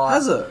boxing fight.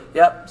 Has it?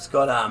 Yep, it's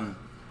got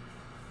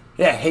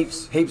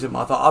heaps of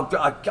my fight.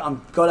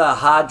 I've got a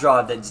hard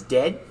drive that's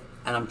dead,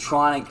 and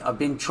I've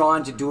been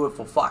trying to do it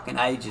for fucking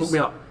ages. Hook me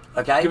up.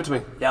 Okay. Give it to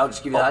me. Yeah, I'll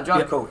just give you the hard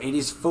drive. Yep. Cool. It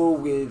is full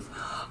with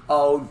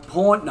old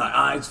porn.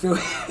 No, it's filled.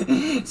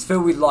 It's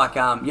filled with like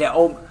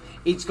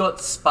it's got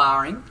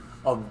sparring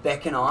of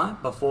Beck and I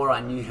before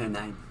I knew her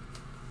name.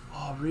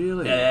 Oh,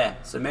 really?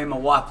 Yeah. So me and my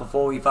wife,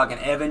 before we fucking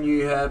ever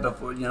knew her,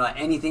 before, you know, like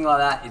anything like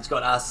that, it's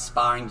got us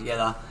sparring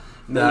together.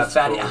 Me, That's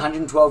fatty, cool.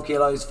 112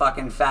 kilos,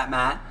 fucking fat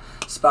Matt,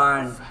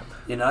 sparring,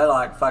 you know,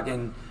 like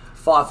fucking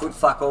 5 foot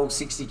fuck all,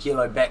 60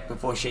 kilo Beck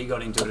before she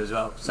got into it as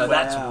well. So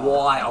that's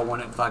why I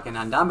want it fucking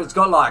undone. But it's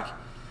got like,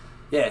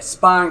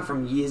 sparring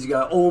from years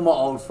ago, all my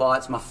old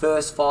fights, my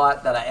first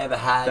fight that I ever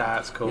had.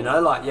 That's cool. You know,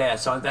 like,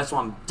 so that's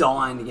why I'm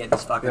dying to get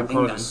this fucking I'm thing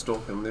kind done. of just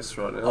stalking this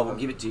right now. Oh, we'll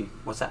give it to you.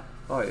 What's that?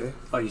 Oh, yeah.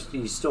 Oh,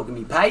 you're stalking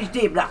me page,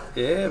 dear, blah.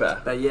 Yeah,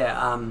 but. But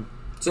yeah,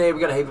 so yeah, we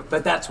got a heap of,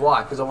 but that's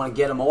why, because I want to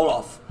get them all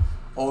off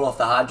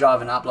the hard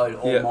drive and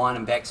upload all mine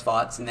and Beck's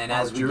fights, and then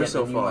as we get the new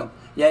Duracell one. fight.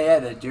 Yeah,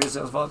 the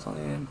Duracell fights on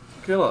there.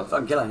 Killer.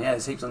 Fucking killer, yeah,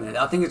 there's heaps on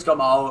there. I think it's got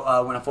my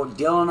old, when I fought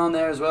Dylan on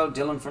there as well,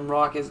 Dylan from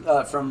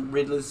Rikers, from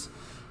Riddler's,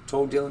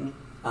 Tall Dylan.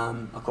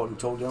 I called him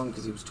Tall Dylan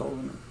because he was taller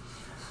than me.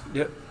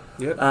 Yep.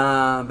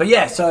 But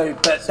yeah,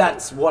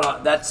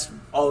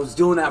 I was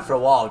doing that for a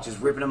while, just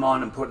ripping them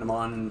on and putting them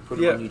on and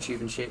putting them on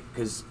YouTube and shit,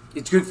 because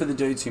it's good for the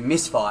dudes who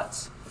miss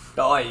fights.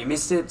 But, you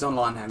missed it, it's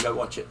online now, go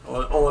watch it.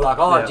 Or like,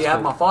 do you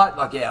have my fight?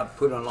 Like, I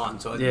put it online.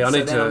 So,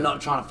 I'm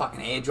not trying to fucking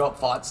airdrop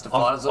fights to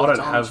fighters all the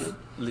time. I don't have,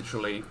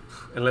 literally,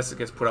 unless it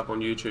gets put up on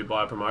YouTube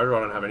by a promoter,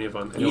 I don't have any of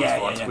anyone's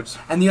fights. Yeah. Which,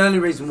 and the only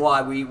reason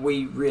why we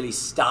really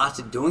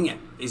started doing it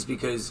is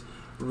because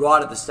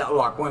right at the start,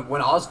 like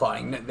when I was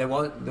fighting, there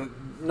was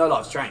no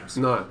live streams.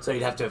 No. So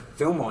you'd have to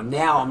film more.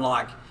 Now I'm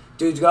like,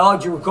 dudes go,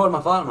 did you record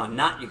my fight? I'm like,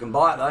 nah, you can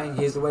buy it though.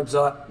 Here's the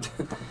website.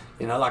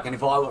 You know, like, and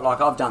if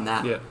I've done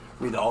that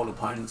with old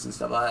opponents and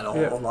stuff like that,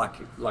 or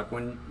like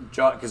when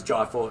because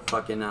Jai fought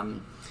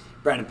fucking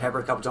Brandon Pepper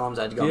a couple times,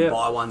 I had to go and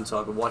buy one so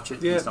I could watch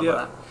it and stuff like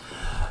that.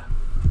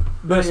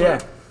 But yeah.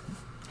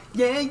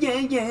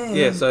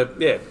 So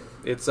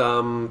it's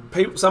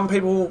some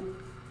people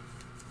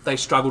they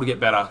struggle to get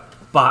better,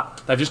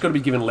 but they've just got to be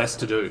given less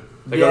to do.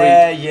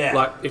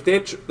 Like if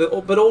they're,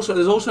 but also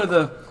there's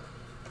also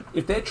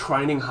if they're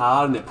training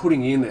hard and they're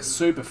putting in, they're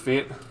super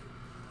fit.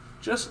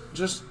 Just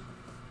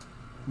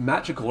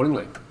match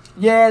accordingly.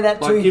 Yeah,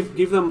 that too. Like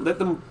give them, let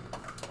them.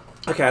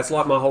 Okay, it's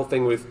like my whole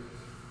thing with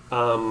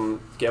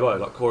Gebbo,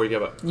 like Corey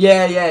Gebbo.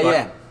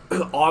 Yeah.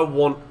 I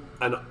want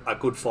a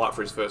good fight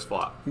for his first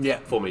fight. Yeah.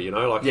 For me, you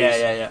know, like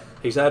He's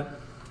He's had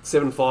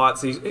 7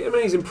 fights. He's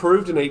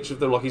improved in each of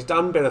them. Like he's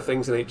done better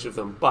things in each of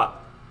them, but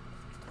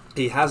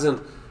he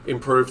hasn't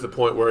improved to the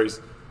point where he's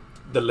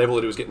the level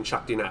that he was getting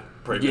chucked in at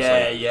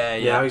previously. Yeah.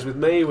 Now he's with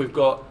me. We've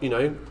got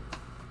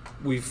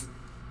we've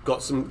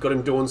got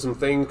him doing some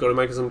things. Got him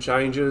making some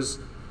changes.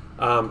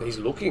 He's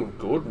looking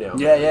good now.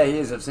 Yeah, he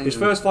is. I've seen his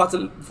first fight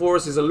for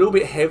us is a little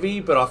bit heavy,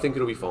 but I think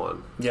it'll be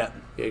fine. Yeah.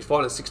 Yeah, he's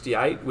fighting at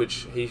 68,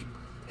 which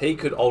he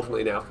could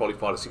ultimately now probably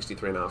fight at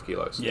 63.5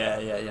 kilos.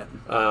 Yeah.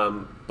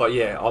 But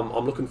yeah,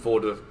 I'm looking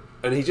forward to it.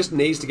 And he just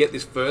needs to get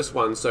this first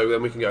one so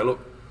then we can go, look,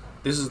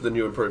 this is the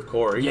new improved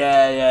Corey.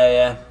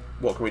 Yeah.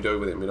 What can we do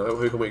with him? You know,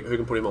 who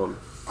can put him on?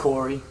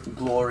 Corey,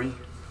 Glory,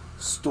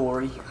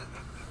 Story.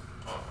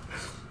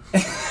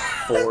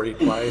 Corey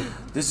play.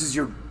 This is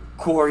your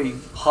Corey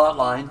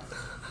hotline.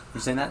 You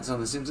seen that? It's on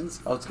The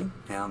Simpsons. Old school.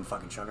 Yeah, I'm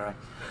fucking shocked, right?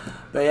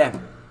 But yeah.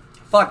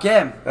 Fuck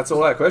yeah. That's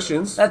all our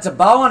questions. That's a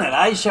bow on it,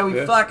 eh? Shall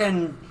we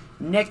fucking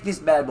neck this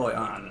bad boy?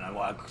 Oh, I don't know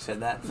why I said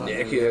that.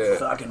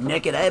 Fucking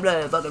neck it, eh?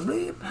 Blah, fucking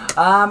bleep.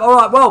 All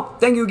right, well,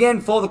 thank you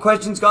again for the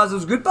questions, guys. It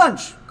was a good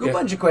bunch. Good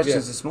bunch of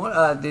questions this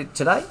morning,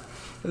 today.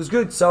 It was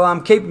good. So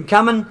keep them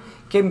coming.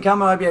 Keep them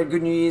coming. I hope you had a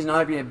good New Year's and I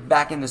hope you're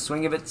back in the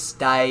swing of it.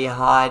 Stay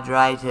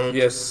hydrated.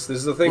 Yes, this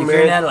is the thing, if man. If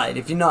you're in Adelaide.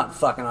 If you're not,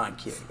 fucking I don't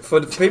care. For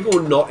the people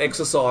not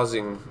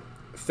exercising,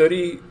 for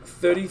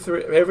every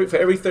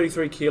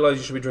 33 kilos,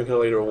 you should be drinking a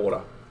litre of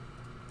water.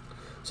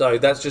 So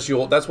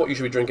that's what you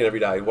should be drinking every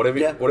day.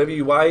 Yeah. Whatever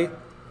you weigh,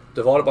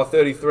 divide it by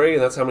 33,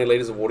 and that's how many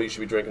litres of water you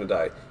should be drinking a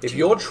day. If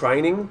you're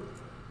training,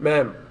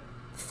 man,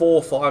 4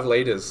 or 5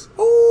 litres.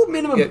 Oh,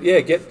 minimum.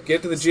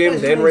 Get to the gym,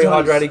 then Especially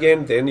rehydrate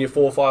again, then your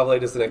 4 or 5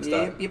 litres the next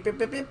day.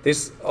 Yep.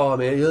 This, oh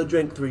man, you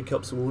drank 3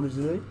 cups of water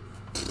today?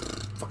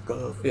 Fuck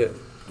off. Yeah.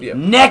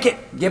 Neck it.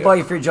 Get by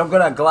your fridge. I've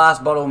got a glass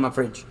bottle in my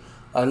fridge.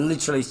 I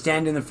literally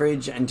stand in the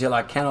fridge until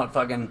I cannot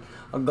fucking...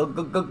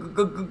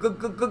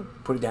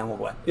 put it down, walk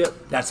away.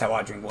 Yep. That's how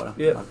I drink water.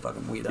 Yeah. I'm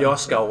fucking weirdo. Yeah, I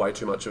scull way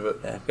too much of it.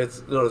 Yeah.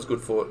 It's not as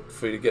good for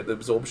you to get the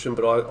absorption,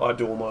 but I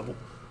do all my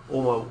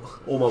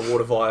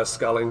water via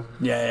sculling.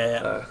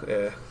 Yeah.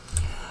 Yeah.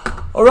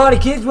 Alrighty,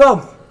 kids.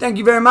 Well, thank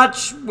you very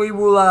much. We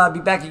will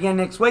be back again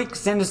next week.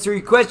 Send us through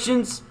your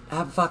questions.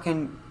 Have a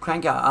fucking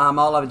cranker.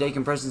 I'll have a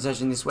decompression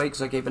session this week,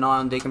 so keep an eye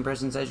on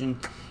decompression session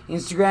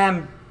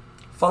Instagram.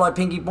 Follow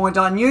Pinky Point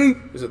on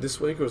you. Is it this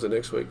week or is it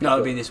next week? No,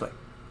 it'll be this week.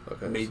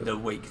 Okay. It'll be the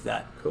week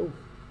that. Cool.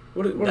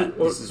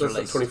 This is that's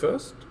released. the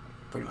 21st?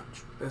 Pretty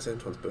much. That's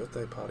Antoine's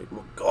birthday party.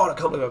 My God, I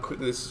can't believe how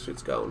quickly this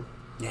shit's going.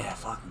 Yeah,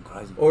 fucking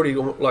crazy. Already,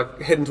 like,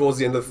 heading towards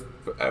the end of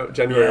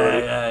January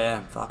already.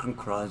 Yeah. Fucking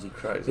crazy.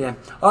 Crazy. Yeah.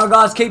 Alright,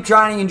 guys, keep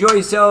training, enjoy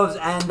yourselves,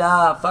 and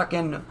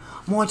fucking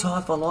Muay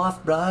Thai for life,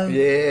 bro.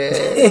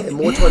 Yeah.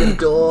 More time to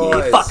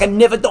die. Yeah, fucking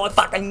never die,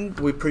 fucking.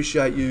 We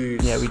appreciate you.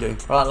 Yeah, we do.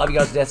 Alright, love you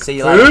guys to death. See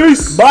you later.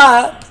 Peace.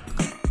 Bye.